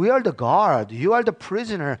 hey, we are the guard. You are the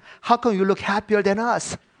prisoner. How come you look happier than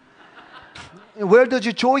us? Where does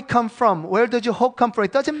your joy come from? Where does your hope come from?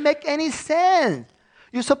 It doesn't make any sense.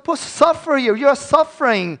 You're supposed to suffer here. You're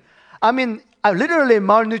suffering. I literally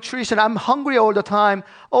malnutrition. I'm hungry all the time.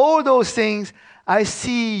 All those things. I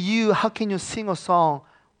see you. How can you sing a song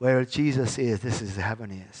where Jesus is? This is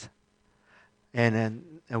heaven is. And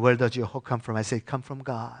where does your hope come from? I say, come from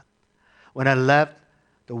God. When I left,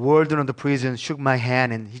 the warden of the prison shook my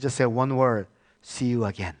hand and he just said one word, see you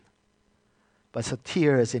again. But so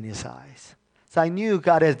tears in his eyes. So I knew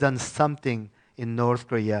God has done something in North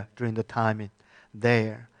Korea during the time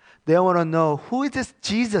there. They want to know, who is this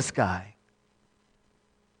Jesus guy?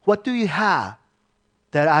 What do you have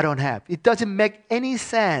that I don't have? It doesn't make any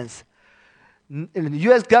sense. The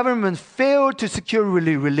U.S. government failed to secure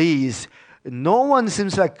release. No one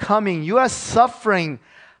seems like coming. You are suffering.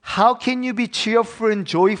 How can you be cheerful and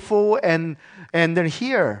joyful and then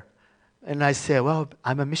here? And I said, well,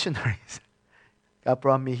 I'm a missionary. God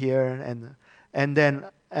brought me here, and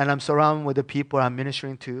I'm surrounded with the people I'm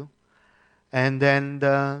ministering to. And then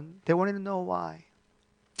they wanted to know why.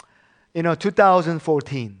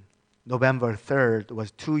 2014, November 3rd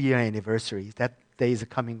was 2-year anniversary. That day is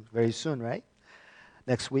coming very soon, right?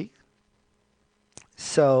 Next week.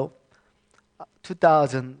 So,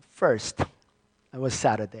 2001, it was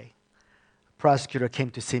Saturday. Prosecutor came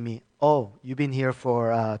to see me. Oh, you've been here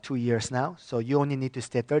for 2 years now, so you only need to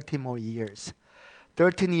stay 13 more years.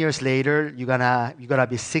 13 years later, you're gonna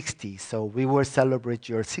be 60. So we will celebrate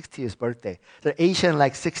your 60th birthday. The Asian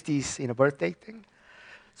like 60s birthday thing.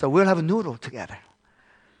 So we'll have a noodle together.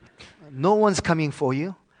 No one's coming for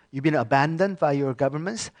you. You've been abandoned by your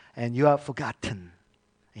governments, and you are forgotten.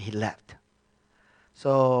 And he left.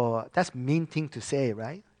 So that's mean thing to say,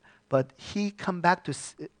 right? But he come back to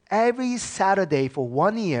every Saturday for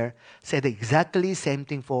 1 year, said exactly same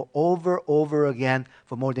thing for over again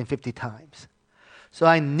for more than 50 times. So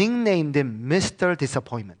I nicknamed him Mr.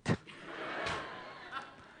 Disappointment.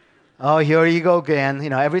 Oh, here you go again.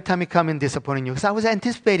 Every time he come in disappointing you. So I was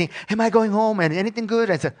anticipating, am I going home and anything good?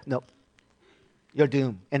 I said, no, you're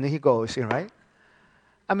doomed. And then he goes, right?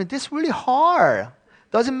 This is really hard.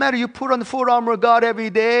 Doesn't matter, you put on the full armor of God every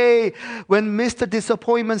day. When Mr.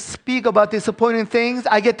 Disappointment speak about disappointing things,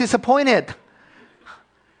 I get disappointed.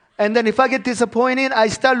 And then if I get disappointed, I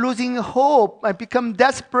start losing hope. I become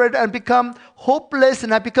desperate and become hopeless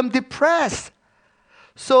and I become depressed.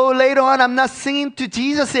 So later on, I'm not singing to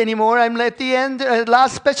Jesus anymore. I'm at the end,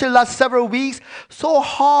 especially last several weeks, so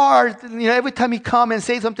hard. Every time he come and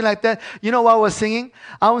say something like that, you know what I was singing?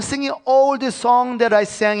 I was singing all the songs that I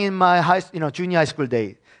sang in my junior high school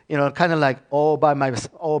days. Kind of like all by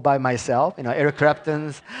myself. Eric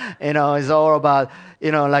Clapton's. It's all about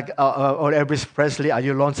or Elvis Presley. Are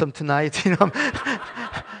you lonesome tonight?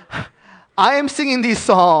 I am singing this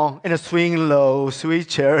song in a swing low, sweet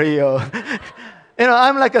chariot.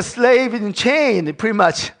 I'm like a slave in chain, pretty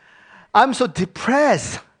much. I'm so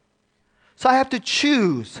depressed. So I have to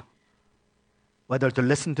choose whether to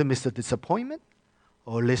listen to Mr. Disappointment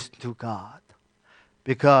or listen to God.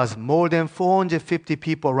 Because more than 450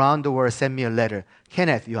 people around the world sent me a letter.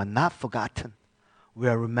 Kenneth, you are not forgotten. We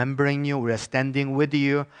are remembering you. We are standing with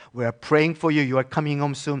you. We are praying for you. You are coming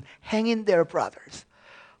home soon. Hang in there, brothers.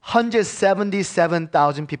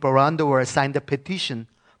 177,000 people around the world signed a petition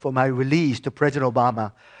for my release to President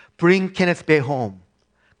Obama. Bring Kenneth Bae home.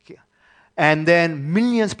 And then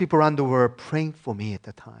millions of people around the world praying for me at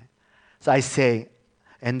the time. So I say,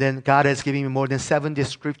 and then God has given me more than 70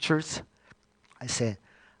 scriptures. I said,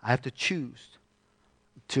 I have to choose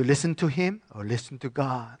to listen to Him or listen to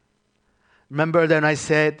God. Remember then I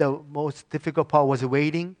said the most difficult part was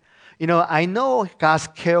waiting? I know God's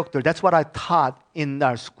character. That's what I taught in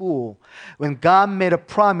our school. When God made a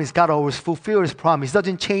promise, God always fulfills His promise. He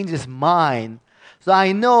doesn't change His mind. So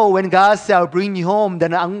I know when God said, I'll bring you home,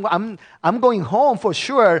 then I'm going home for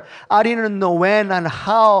sure. I didn't know when and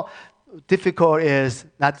how difficult it is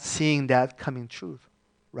not seeing that coming true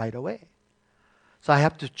right away. So I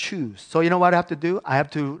have to choose. So you know what I have to do? I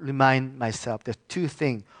have to remind myself. There's two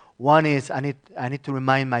things. One is I need to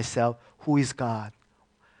remind myself who is God.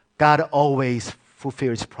 God always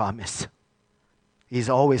fulfills promise. He's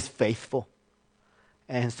always faithful.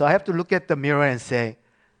 And so I have to look at the mirror and say,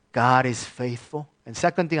 God is faithful. And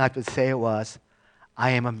second thing I have to say was,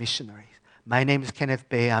 I am a missionary. My name is Kenneth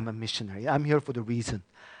Bae. I'm a missionary. I'm here for the reason.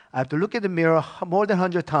 I have to look at the mirror more than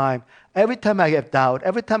 100 times. Every time I get doubt,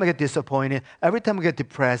 every time I get disappointed, every time I get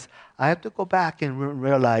depressed, I have to go back and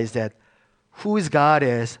realize that who is God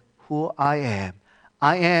is, who I am.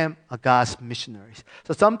 I am a God's missionary.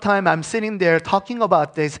 So sometimes I'm sitting there talking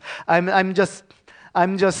about this. I'm just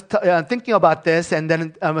thinking about this, and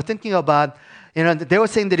then I'm thinking about, they were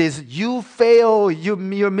saying that you fail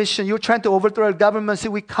your mission. You're trying to overthrow the government. See,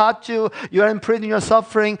 we caught you. You are in prison. You're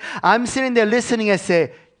suffering. I'm sitting there listening and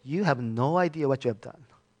say, you have no idea what you have done.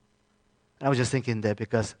 And I was just thinking that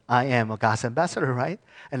because I am a God's ambassador, right?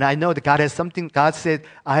 And I know that God has something. God said,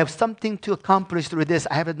 I have something to accomplish through this.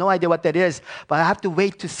 I have no idea what that is, but I have to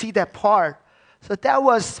wait to see that part. So that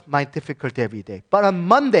was my difficulty every day. But on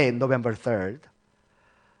Monday, November 3rd,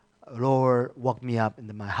 Lord woke me up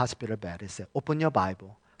in my hospital bed and said, open your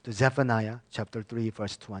Bible to Zephaniah chapter 3,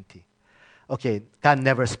 verse 20. Okay, God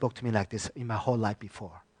never spoke to me like this in my whole life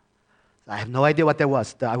before. I have no idea what that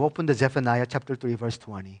was. I opened the Zephaniah chapter 3, verse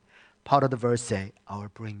 20. Part of the verse say, I will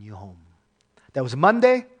bring you home. That was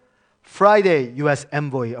Monday. Friday, U.S.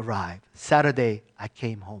 envoy arrived. Saturday, I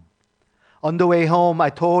came home. On the way home, I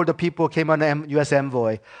told the people who came on the U.S.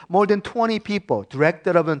 envoy, more than 20 people,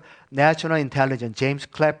 Director of National Intelligence, James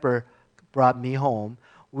Clapper, brought me home.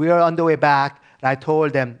 We are on the way back, and I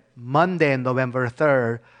told them, Monday, November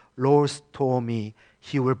 3rd, Lord told me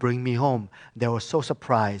He will bring me home. They were so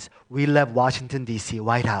surprised. We left Washington, D.C.,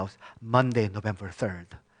 White House, Monday, November 3rd.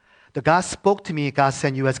 The God spoke to me, God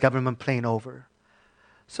sent U.S. government plane over.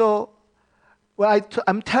 So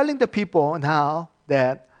I'm telling the people now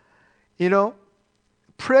that,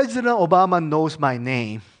 President Obama knows my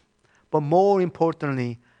name, but more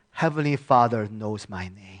importantly, Heavenly Father knows my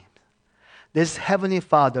name. This Heavenly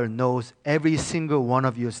Father knows every single one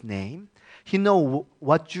of you's name. He knows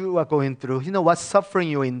what you are going through. He knows what suffering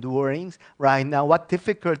you're enduring right now, what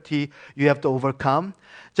difficulty you have to overcome.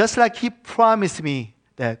 Just like He promised me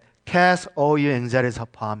that cast all your anxieties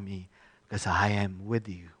upon me because I am with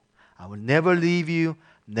you. I will never leave you,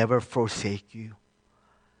 never forsake you.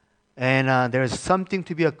 And there is something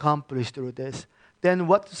to be accomplished through this. Then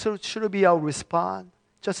what should be our response?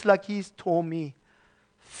 Just like He's told me,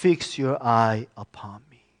 fix your eye upon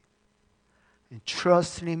me. And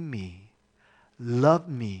trust in me. Love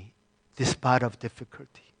me despite of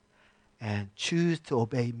difficulty. And choose to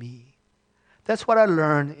obey me. That's what I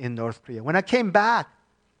learned in North Korea. When I came back,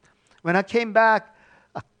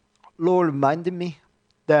 Lord reminded me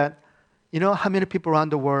that, how many people around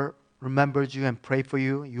the world remembered you and prayed for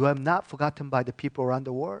you. You have not forgotten by the people around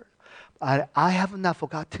the world. I have not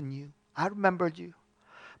forgotten you. I remembered you.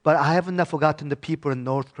 But I have not forgotten the people in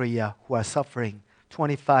North Korea who are suffering.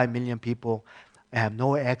 25 million people have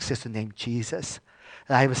no access to the name Jesus.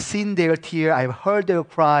 And I have seen their tears. I have heard their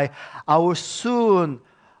cry. I will soon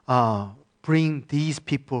bring these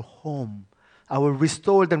people home. I will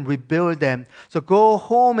restore them, rebuild them. So go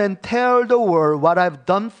home and tell the world what I've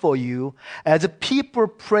done for you. As people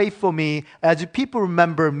pray for me, as people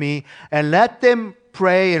remember me, and let them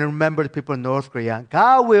pray and remember the people in North Korea.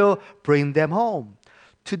 God will bring them home.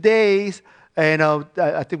 Today's,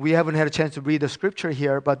 I think we haven't had a chance to read the scripture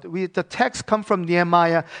here, but the text comes from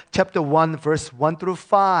Nehemiah chapter 1, verse 1 through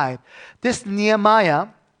 5. This Nehemiah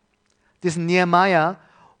this Nehemiah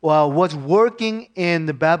was working in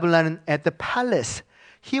Babylon at the palace.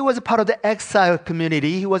 He was part of the exile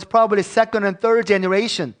community. He was probably second and third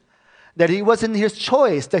generation. That it wasn't his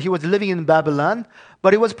choice that he was living in Babylon,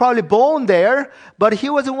 but he was probably born there. But he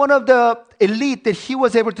was one of the elite that he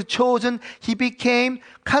was able to chosen. He became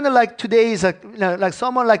kind of like today's, like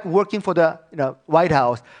someone like working for the White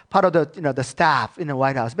House, part of the the staff in the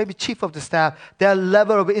White House, maybe chief of the staff. That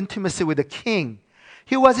level of intimacy with the king.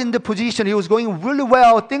 He was in the position. He was going really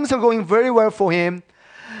well. Things are going very well for him,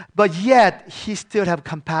 but yet he still have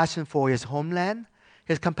compassion for his homeland.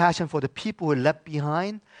 His compassion for the people who left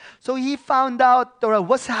behind. So he found out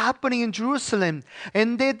what's happening in Jerusalem.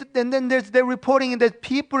 And then they're reporting that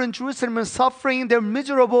people in Jerusalem are suffering. They're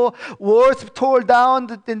miserable. Walls torn down.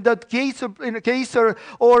 The gates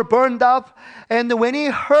are burned up. And when he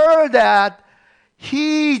heard that,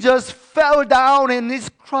 he just fell down and he's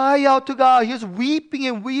crying out to God. He's weeping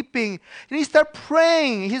and weeping. And he started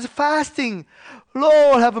praying. He's fasting.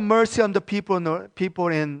 Lord, have mercy on the people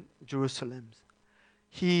in Jerusalem.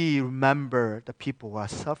 He remembered the people who are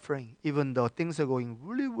suffering, even though things are going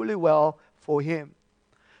really, really well for him.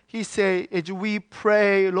 He said, as we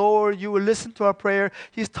pray, Lord, you will listen to our prayer.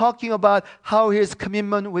 He's talking about how his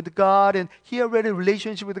commitment with God and he already a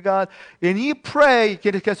relationship with God. When he prayed,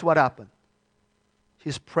 guess what happened?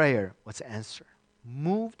 His prayer was answered.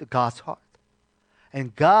 Moved God's heart.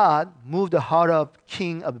 And God moved the heart of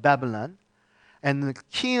king of Babylon. And the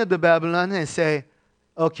king of the Babylon and say,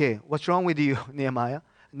 okay, what's wrong with you, Nehemiah?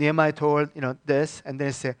 Nehemiah told, this, and then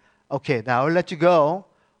he said, okay, now I'll let you go,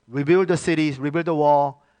 rebuild the cities, rebuild the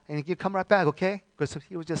wall, and you come right back, okay? Because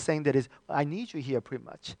he was just saying that I need you here pretty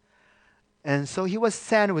much. And so he was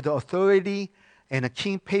sent with the authority, and the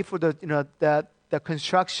king paid for the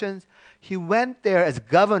construction. He went there as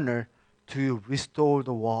governor to restore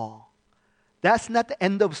the wall. That's not the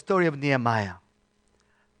end of the story of Nehemiah.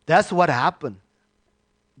 That's what happened.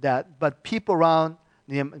 But people around,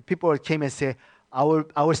 people came and said, I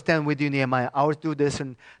will stand with you, Nehemiah. I will do this.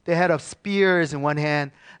 And they had spears in one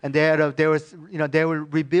hand, and they were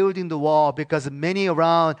rebuilding the wall because many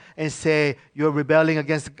around and say you're rebelling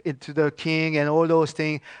against the king and all those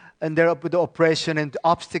things, and they're up with the oppression and the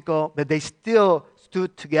obstacle, but they still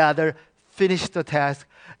stood together, finished the task,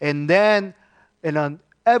 and then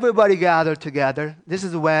everybody gathered together. This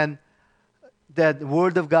is when the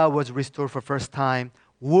word of God was restored for the first time.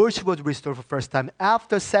 Worship was restored for the first time.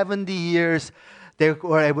 After 70 years, they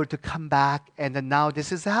were able to come back, and then now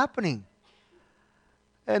this is happening.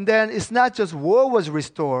 And then it's not just war was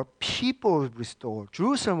restored, people was restored,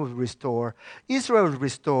 Jerusalem was restored, Israel was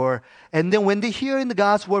restored. And then when they hear in the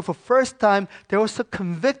God's word for the first time, they were so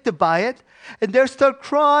convicted by it, and they start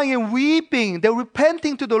crying and weeping. They're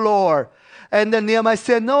repenting to the Lord. And then Nehemiah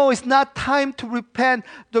said, no, it's not time to repent.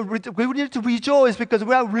 We need to rejoice because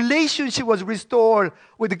our relationship was restored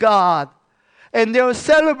with God. And they were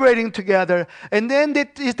celebrating together. And then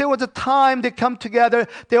if there was a time they come together,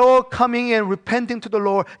 they're all coming and repenting to the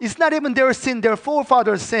Lord. It's not even their sin, their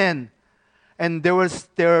forefathers' sin. And they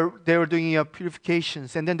were doing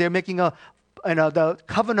purifications. And then they're making the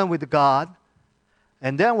covenant with God.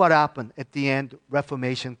 And then what happened? At the end,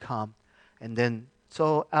 Reformation come. And then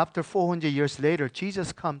so after 400 years later,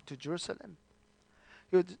 Jesus come to Jerusalem.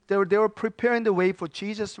 They were preparing the way for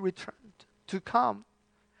Jesus' return to come.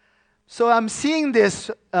 So I'm seeing this,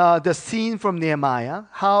 the scene from Nehemiah,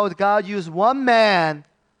 how God used one man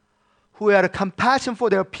who had a compassion for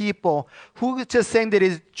their people, who was just saying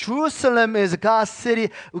that Jerusalem is God's city,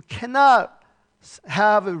 who cannot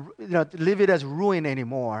live it as ruin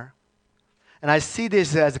anymore. And I see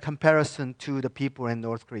this as a comparison to the people in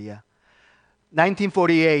North Korea.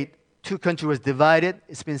 1948, two countries was divided.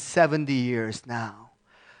 It's been 70 years now.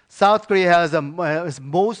 South Korea has the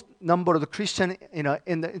most number of the Christian, about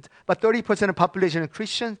 30% of the population is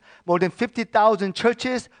Christian. More than 50,000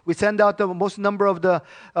 churches. We send out the most number of the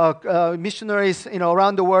missionaries,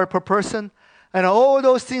 around the world per person, and all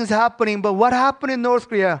those things happening. But what happened in North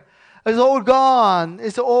Korea? It's all gone.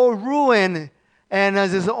 It's all ruined, and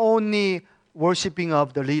there's only worshiping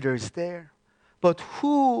of the leaders there. But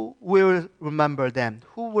who will remember them?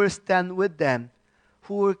 Who will stand with them?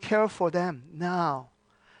 Who will care for them now?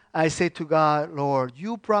 I say to God, Lord,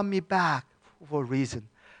 you brought me back for a reason.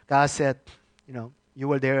 God said, you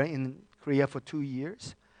were there in Korea for 2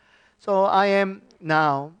 years. So I am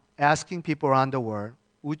now asking people around the world,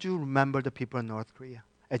 would you remember the people in North Korea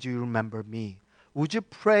as you remember me? Would you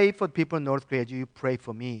pray for the people in North Korea as you pray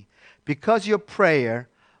for me? Because your prayer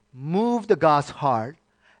moved God's heart,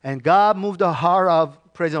 and God moved the heart of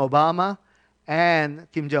President Obama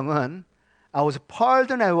and Kim Jong-un. I was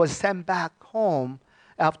pardoned. I was sent back home.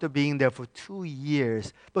 after being there for 2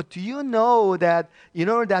 years. But do you know that in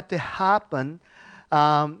order that to happen,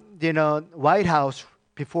 White House,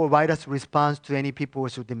 before White House responds to any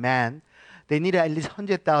people's demand, they needed at least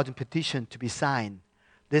 100,000 petitions to be signed.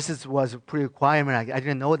 Was a pre-requirement. I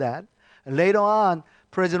didn't know that. And later on,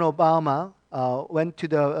 President Obama went to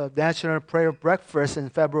the National Prayer Breakfast in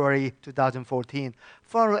February 2014, in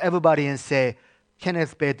front of everybody and say,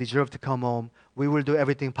 Kenneth Bae deserves to come home. We will do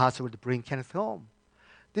everything possible to bring Kenneth home.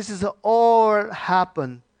 This is all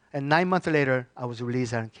happened, and 9 months later, I was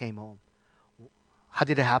released and came home. How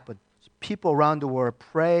did it happen? People around the world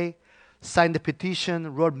pray, signed the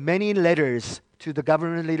petition, wrote many letters to the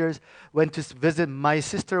government leaders, went to visit. My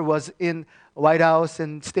sister was in White House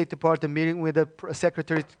and State Department meeting with the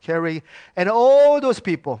Secretary Kerry, and all those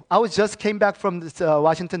people. I came back from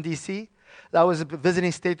Washington, D.C. I was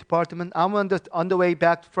visiting State Department. I'm on the way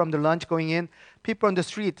back from the lunch going in. People on the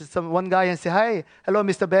street, one guy and say, "Hi, hello,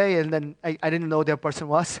 Mr. Bae," and then I didn't know that person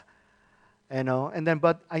was,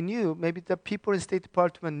 but I knew, maybe the people in State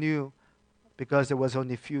Department knew, because it was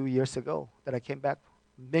only a few years ago that I came back.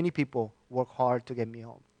 Many people worked hard to get me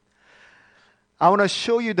home. I want to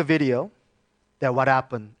show you the video that what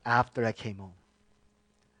happened after I came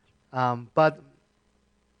home. But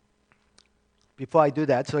before I do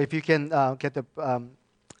that, so if you can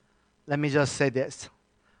let me just say this.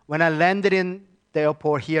 When I landed in the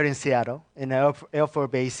airport here in Seattle, in the Air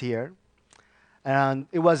Force Base here, and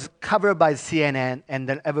it was covered by CNN and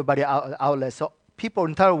then everybody outlets. So people,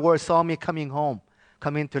 entire world saw me coming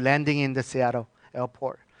landing in the Seattle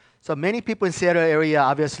airport. So many people in Seattle area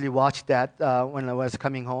obviously watched that when I was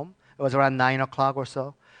coming home. It was around 9 o'clock or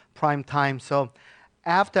so, prime time. So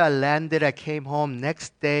after I landed, I came home.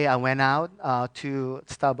 Next day, I went out to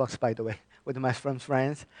Starbucks, by the way, with my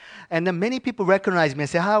friends. And then many people recognized me and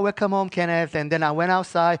said, "Hi, welcome home, Kenneth." And then I went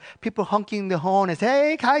outside, people honking the horn and said,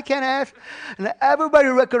 "Hey, hi, Kenneth." And everybody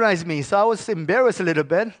recognized me. So I was embarrassed a little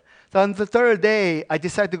bit. So on the third day, I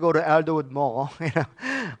decided to go to Alderwood Mall,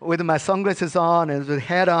 with my sunglasses on and with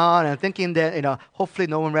hat on, and thinking that, hopefully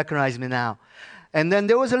no one recognized me now. And then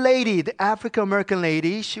there was a lady, the African American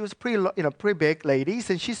lady. She was pretty big lady,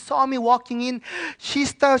 and she saw me walking in. She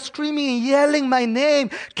started screaming and yelling my name,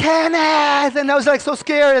 "Kenneth!" And I was like so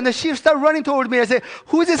scared. And then she started running toward me. I said,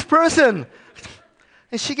 "Who is this person?"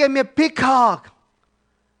 And she gave me a big hug.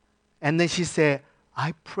 And then she said,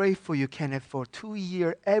 "I pray for you, Kenneth, for 2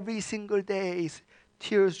 years, every single day,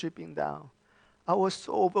 tears dripping down." I was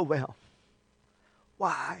so overwhelmed.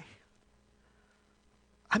 Why?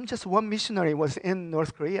 I'm just one missionary was in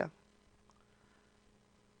North Korea.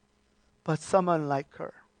 But someone like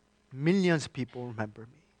her, millions of people remember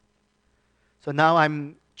me. So now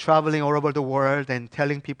I'm traveling all over the world and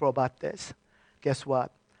telling people about this. Guess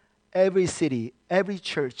what? Every city, every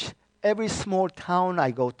church, every small town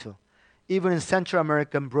I go to, even in Central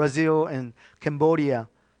America, Brazil, and Cambodia,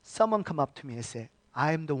 someone come up to me and say,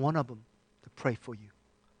 "I'm the one of them to pray for you."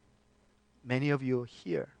 Many of you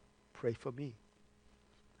here pray for me.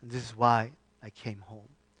 And this is why I came home.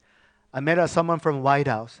 I met someone from White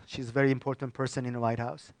House. She's a very important person in the White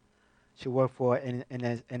House. She worked for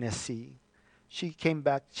NSC. She came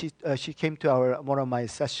back. She came to one of my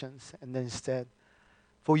sessions and then said,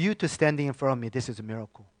 "For you to standing in front of me, this is a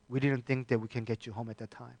miracle. We didn't think that we can get you home at that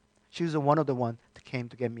time." She was one of the ones that came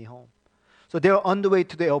to get me home. So they were on the way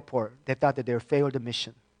to the airport. They thought that they failed the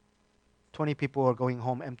mission. 20 people were going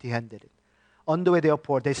home empty-handed. On the way to the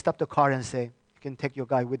airport, they stopped the car and say, "You can take your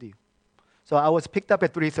guy with you." So I was picked up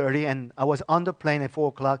at 3:30, and I was on the plane at 4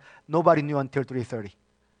 o'clock. Nobody knew until 3:30.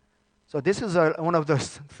 So this is one of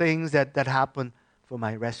those things that happened for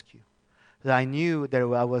my rescue. That I knew that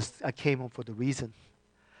I came home for the reason.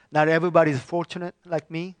 Not everybody is fortunate like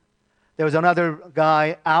me. There was another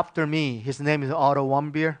guy after me. His name is Otto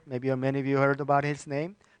Warmbier. Maybe many of you heard about his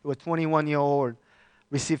name. He was 21 years old,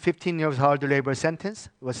 received 15 years hard labor sentence.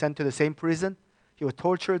 He was sent to the same prison. He was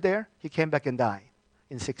tortured there. He came back and died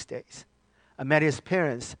in 6 days. I met his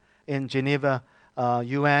parents in Geneva,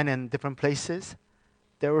 UN, and different places.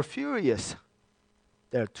 They were furious.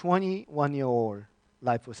 Their 21-year-old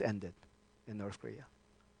life was ended in North Korea.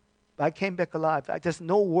 But I came back alive. I just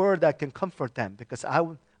no word that can comfort them because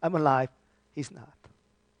I'm alive. He's not.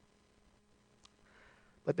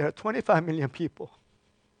 But there are 25 million people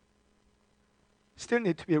still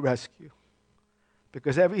need to be rescued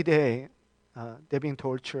because every day they're being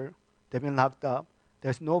tortured, they've been locked up.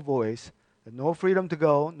 There's no voice, there's no freedom to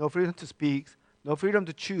go, no freedom to speak, no freedom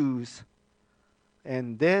to choose.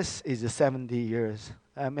 And this is the 70 years.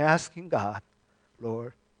 I'm asking God,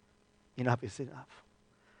 Lord, enough is enough.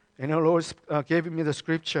 And the Lord gave me the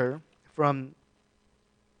scripture from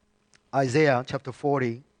Isaiah chapter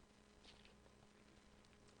 40.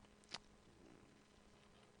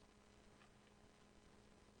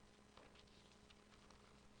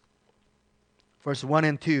 Verse 1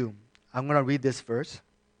 and 2. I'm going to read this verse.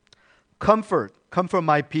 Comfort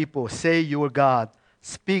my people, say your God.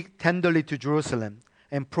 Speak tenderly to Jerusalem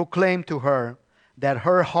and proclaim to her that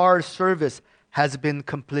her hard service has been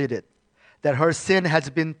completed, that her sin has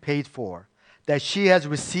been paid for, that she has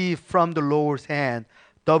received from the Lord's hand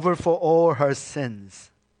double for all her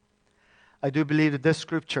sins. I do believe that this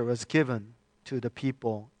scripture was given to the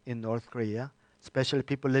people in North Korea, especially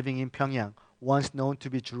people living in Pyongyang, once known to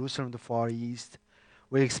be Jerusalem, the Far East.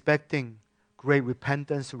 We're expecting great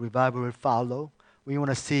repentance, revival will follow. We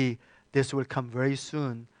want to see this will come very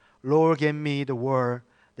soon. Lord, give me the word.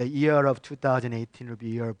 The year of 2018 will be a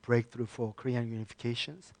year of breakthrough for Korean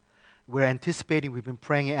unifications. We're anticipating, we've been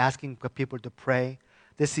praying and asking people to pray.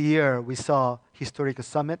 This year, we saw historical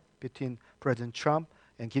summit between President Trump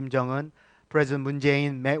and Kim Jong-un. President Moon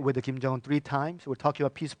Jae-in met with Kim Jong-un 3 times. We're talking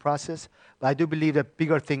about peace process. But I do believe that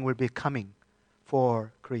bigger thing will be coming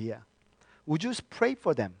for Korea. Would you pray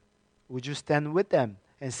for them? Would you stand with them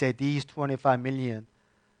and say, these 25 million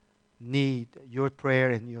need your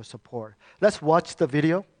prayer and your support? Let's watch the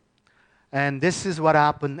video. And this is what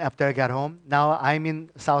happened after I got home. Now I'm in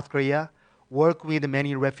South Korea, work with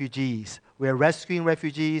many refugees. We are rescuing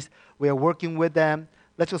refugees. We are working with them.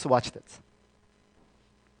 Let's just watch this.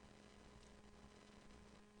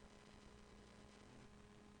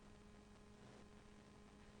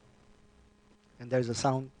 And there's a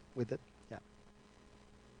sound with it. Yeah.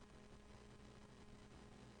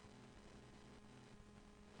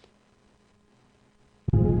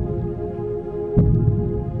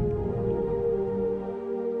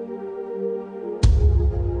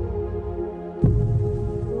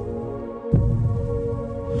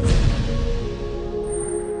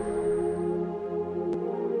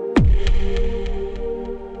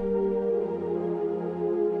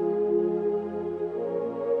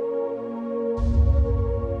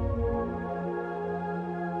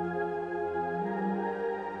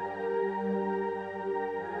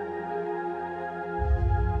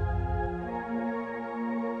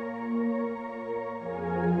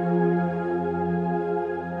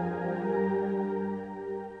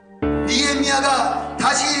 니에미야가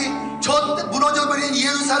다시 전 무너져버린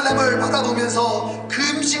예루살렘을 바라보면서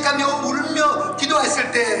금식하며 울며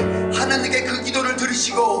기도했을 때 하나님께 그 기도를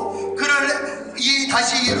들으시고 그를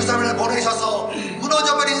다시 예루살렘을 보내셔서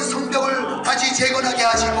무너져버린 성벽을 다시 재건하게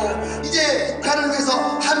하시고 이제 북한을 위해서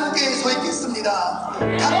함께 서 있겠습니다.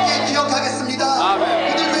 함께 기억하겠습니다.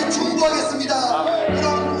 그들 위해 중보하겠습니다.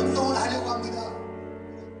 그런 운동을 하려고 합니다.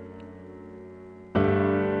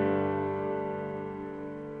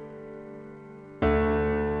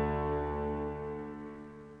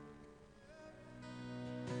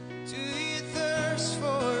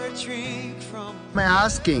 I'm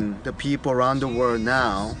asking the people around the world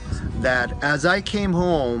now that as I came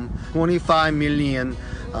home, 25 million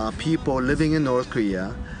people living in North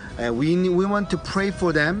Korea, and we want to pray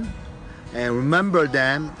for them and remember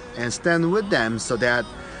them and stand with them so that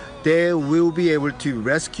they will be able to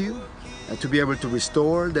rescue, to be able to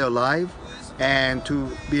restore their life, and to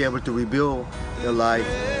be able to rebuild their life.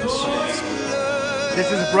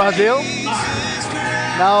 This is Brazil.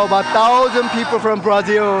 Now about 1,000 people from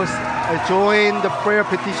Brazil joined the prayer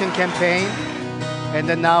petition campaign, and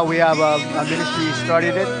then now we have a ministry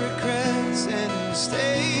started it.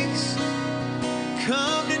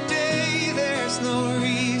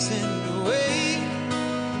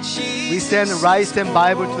 We send rice and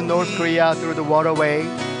Bible to North Korea through the waterway,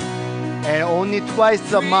 and only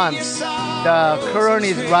twice a month the current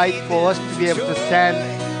is right for us to be able to send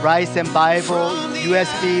rice and Bible,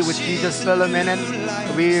 USB with Jesus film in it.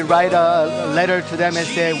 We write a letter to them and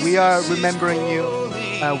say, we are remembering you,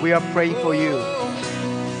 we are praying for you.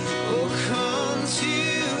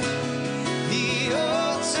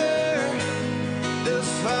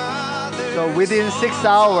 So within 6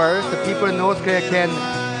 hours, the people in North Korea can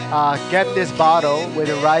get this bottle with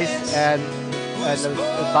the rice and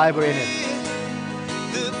the Bible in it.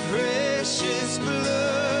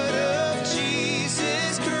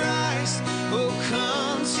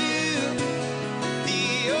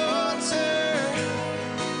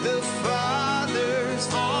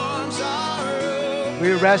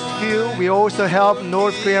 We rescue, we also help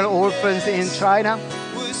North Korean orphans in China.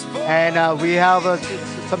 And we have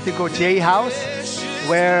something called J House,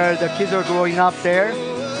 where the kids are growing up there.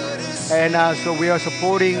 And so we are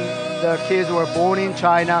supporting the kids who are born in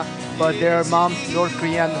China, but their moms North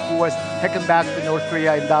Korean who was taken back to North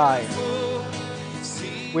Korea and died.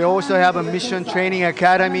 We also have a mission training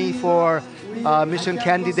academy for mission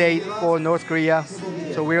candidate for North Korea.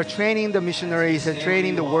 So we are training the missionaries and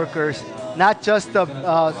training the workers, not just the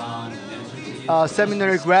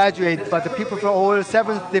seminary graduate, but the people from all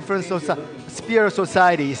 7 different sphere of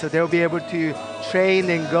society. So they'll be able to train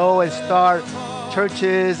and go and start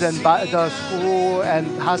churches and the school and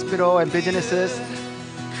hospital and businesses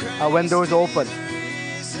when those open.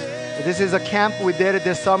 This is a camp we did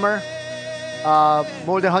this summer.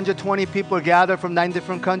 More than 120 people gathered from 9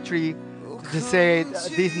 different countries to say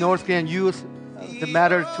these North Korean youth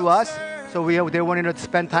matter to us. So they wanted to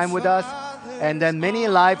spend time with us. And then many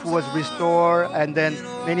life was restored, and then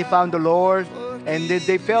many found the Lord, and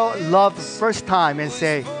they felt love the first time and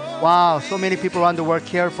say, wow, so many people around the world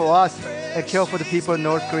care for us and care for the people in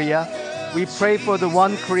North Korea. We pray for the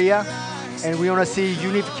one Korea, and we want to see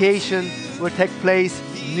unification will take place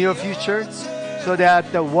in the near future, so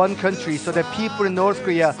that the one country, so that people in North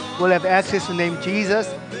Korea will have access to the name Jesus.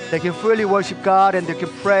 They can fully worship God, and they can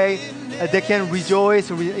pray, and they can rejoice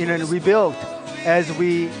and rebuild as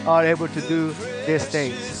we are able to do these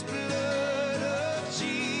things.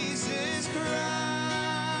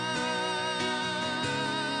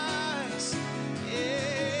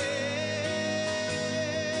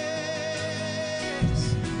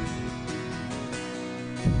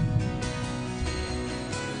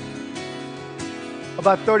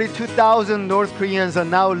 About 32,000 North Koreans are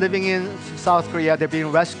now living in South Korea. They're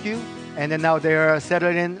being rescued, and then now they're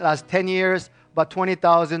settled in. Last 10 years, about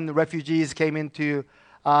 20,000 refugees came into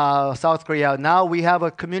South Korea. Now we have a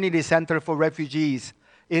community center for refugees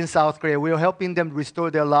in South Korea. We are helping them restore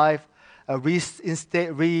their life,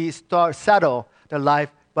 restart, settle their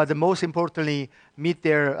life, but the most importantly, meet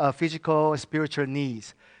their physical, spiritual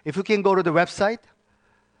needs. If you can go to the website,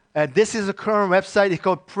 this is the current website. It's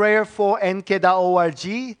called prayerfornk.org.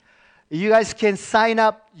 You guys can sign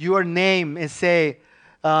up your name and say,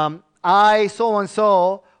 I,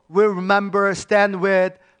 so-and-so, will remember, stand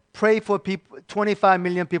with, pray for people, 25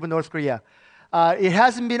 million people in North Korea. It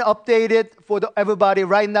hasn't been updated for everybody.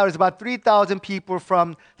 Right now, it's about 3,000 people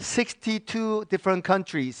from 62 different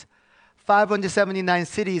countries. 579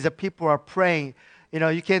 cities that people are praying.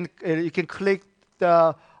 You can click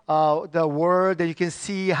the word, and you can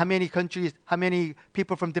see how many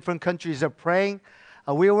people from different countries are praying.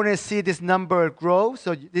 We want to see this number grow.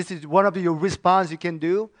 So this is one of your response you can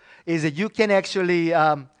do, is that you can actually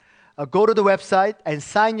go to the website and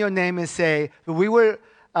sign your name and say,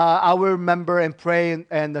 I will remember and pray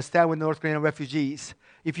and stand with North Korean refugees.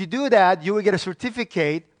 If you do that, you will get a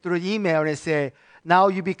certificate through email and say, now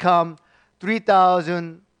you become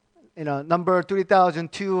 3,000, number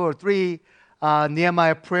 3,002 or 3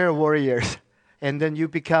 Nehemiah prayer warriors. And then you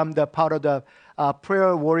become the part of the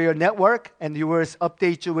prayer warrior network, and you will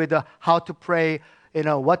update you with how to pray,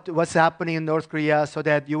 what's happening in North Korea, so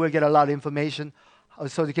that you will get a lot of information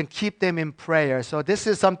so you can keep them in prayer. So this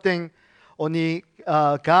is something only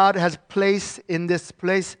God has placed in this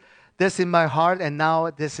place, this in my heart, and now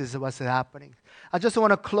this is what's happening. I just want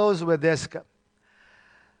to close with this.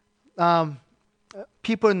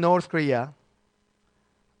 People in North Korea,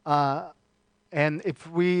 and if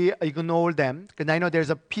we ignore them, because I know there's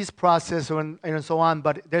a peace process and so on,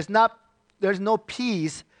 but there's no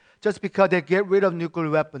peace just because they get rid of nuclear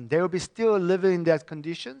weapons. They will be still living in those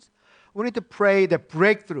conditions. We need to pray the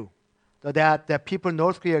breakthrough, so that people in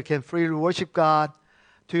North Korea can freely worship God,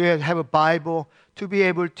 to have a Bible, to be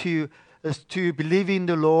able to believe in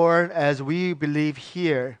the Lord as we believe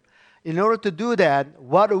here. In order to do that,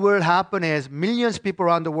 what will happen is millions of people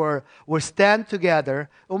around the world will stand together,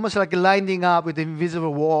 almost like lining up with the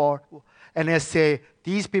invisible wall, and they say,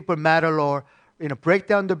 these people matter, Lord. Break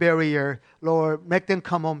down the barrier, Lord, make them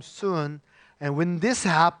come home soon. And when this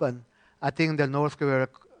happens, I think that North Korea,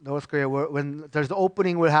 when there's the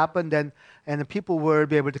opening will happen, then and the people will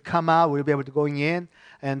be able to come out, will be able to go in,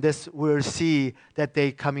 and this will see that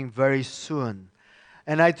they coming very soon.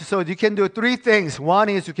 So you can do 3 things. One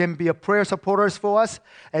is you can be a prayer supporters for us,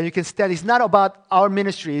 and you can stand. It's not about our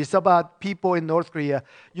ministry. It's about people in North Korea.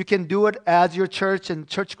 You can do it as your church and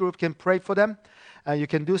church group can pray for them. You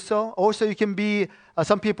can do so. Also, you can be,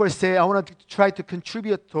 some people say, I want to try to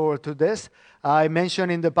contribute to this. I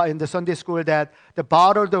mentioned in the Sunday school that the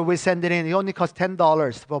bottle that we send it in, it only costs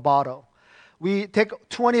 $10 for a bottle. We take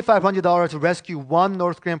 $2,500 to rescue one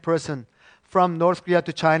North Korean person from North Korea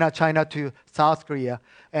to China, China to South Korea.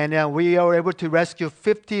 And we are able to rescue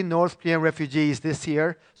 50 North Korean refugees this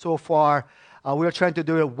year so far. We are trying to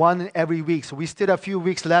do it one every week. So we still have a few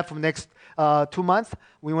weeks left from next 2 months.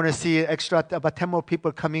 We want to see extra about 10 more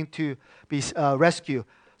people coming to be rescued.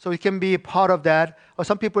 so you can be part of that. Or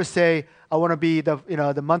some people say, I want to be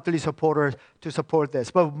the monthly supporter to support this.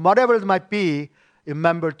 But whatever it might be,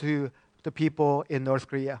 remember to the people in North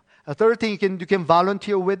Korea. A third thing, you can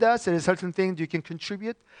volunteer with us. There are certain things you can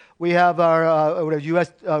contribute. We have our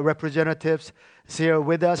U.S. representatives here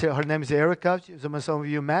with us. Her name is Erica. Some of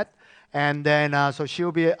you met. And then, so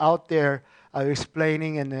she'll be out there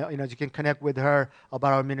explaining, and you can connect with her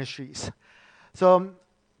about our ministries. So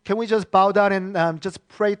can we just bow down and just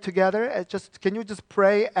pray together? Can you just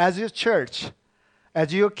pray as your church,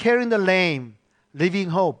 as you're carrying the name, Living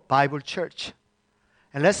Hope Bible Church.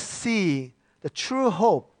 And let's see the true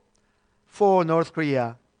hope for North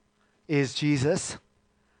Korea is Jesus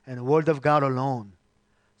and the Word of God alone.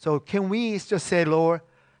 So can we just say, Lord,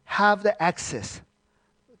 have the access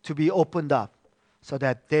to be opened up so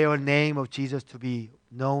that their name of Jesus to be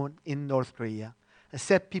known in North Korea and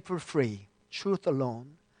set people free, truth alone,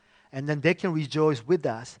 and then they can rejoice with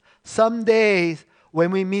us. Some days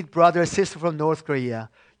when we meet brother or sister from North Korea,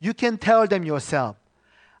 you can tell them yourself,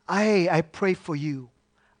 I prayed for you.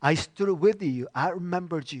 I stood with you. I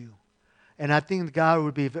remembered you. And I think God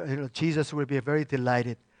would be, Jesus would be very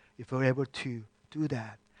delighted if we're able to do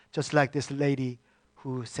that. Just like this lady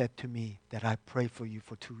who said to me that I prayed for you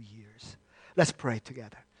for 2 years. Let's pray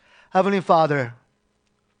together. Heavenly Father,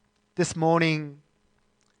 this morning,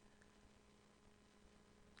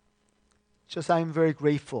 I'm very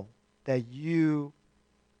grateful that you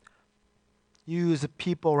use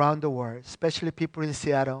people around the world, especially people in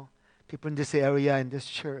Seattle, people in this area, in this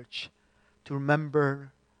church, to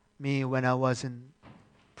remember me when I was in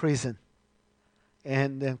prison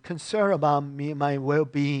and concern about me, my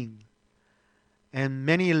well-being. And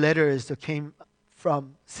many letters that came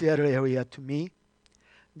from Seattle area to me,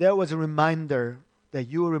 there was a reminder that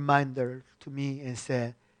you were a reminder to me and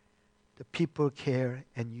said, the people care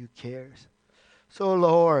and you cares. So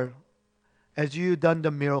Lord, as you done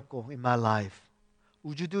the miracle in my life,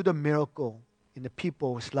 would you do the miracle in the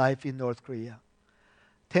people's life in North Korea?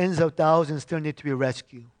 Tens of thousands still need to be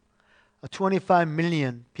rescued. 25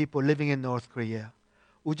 million people living in North Korea.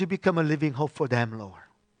 Would you become a living hope for them, Lord?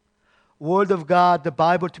 Word of God, the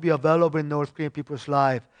Bible to be available in North Korean people's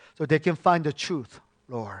life so they can find the truth,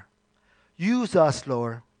 Lord. Use us,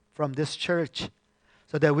 Lord, from this church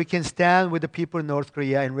so that we can stand with the people in North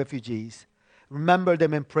Korea and refugees. Remember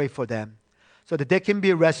them and pray for them so that they can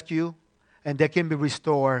be rescued and they can be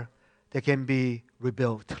restored. They can be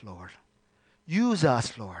rebuilt, Lord. Use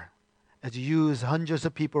us, Lord, as you use hundreds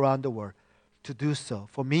of people around the world to do so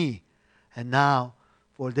for me and now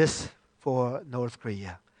for North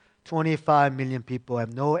Korea. 25 million people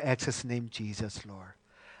have no access named Jesus, Lord.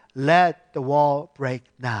 Let the wall break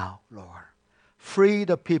now, Lord. Free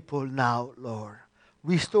the people now, Lord.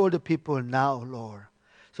 Restore the people now, Lord.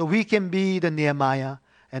 So we can be the Nehemiah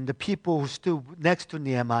and the people who stood next to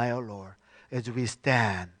Nehemiah, Lord, as we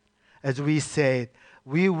stand, as we say,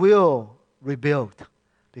 we will rebuild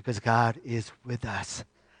because God is with us.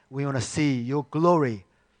 We want to see your glory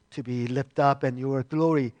to be lifted up and your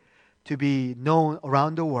glory to be known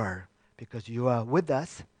around the world because you are with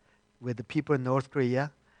us, with the people in North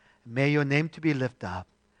Korea. May your name to be lifted up.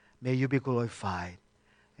 May you be glorified.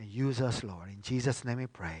 And use us, Lord. In Jesus' name we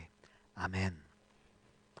pray. Amen.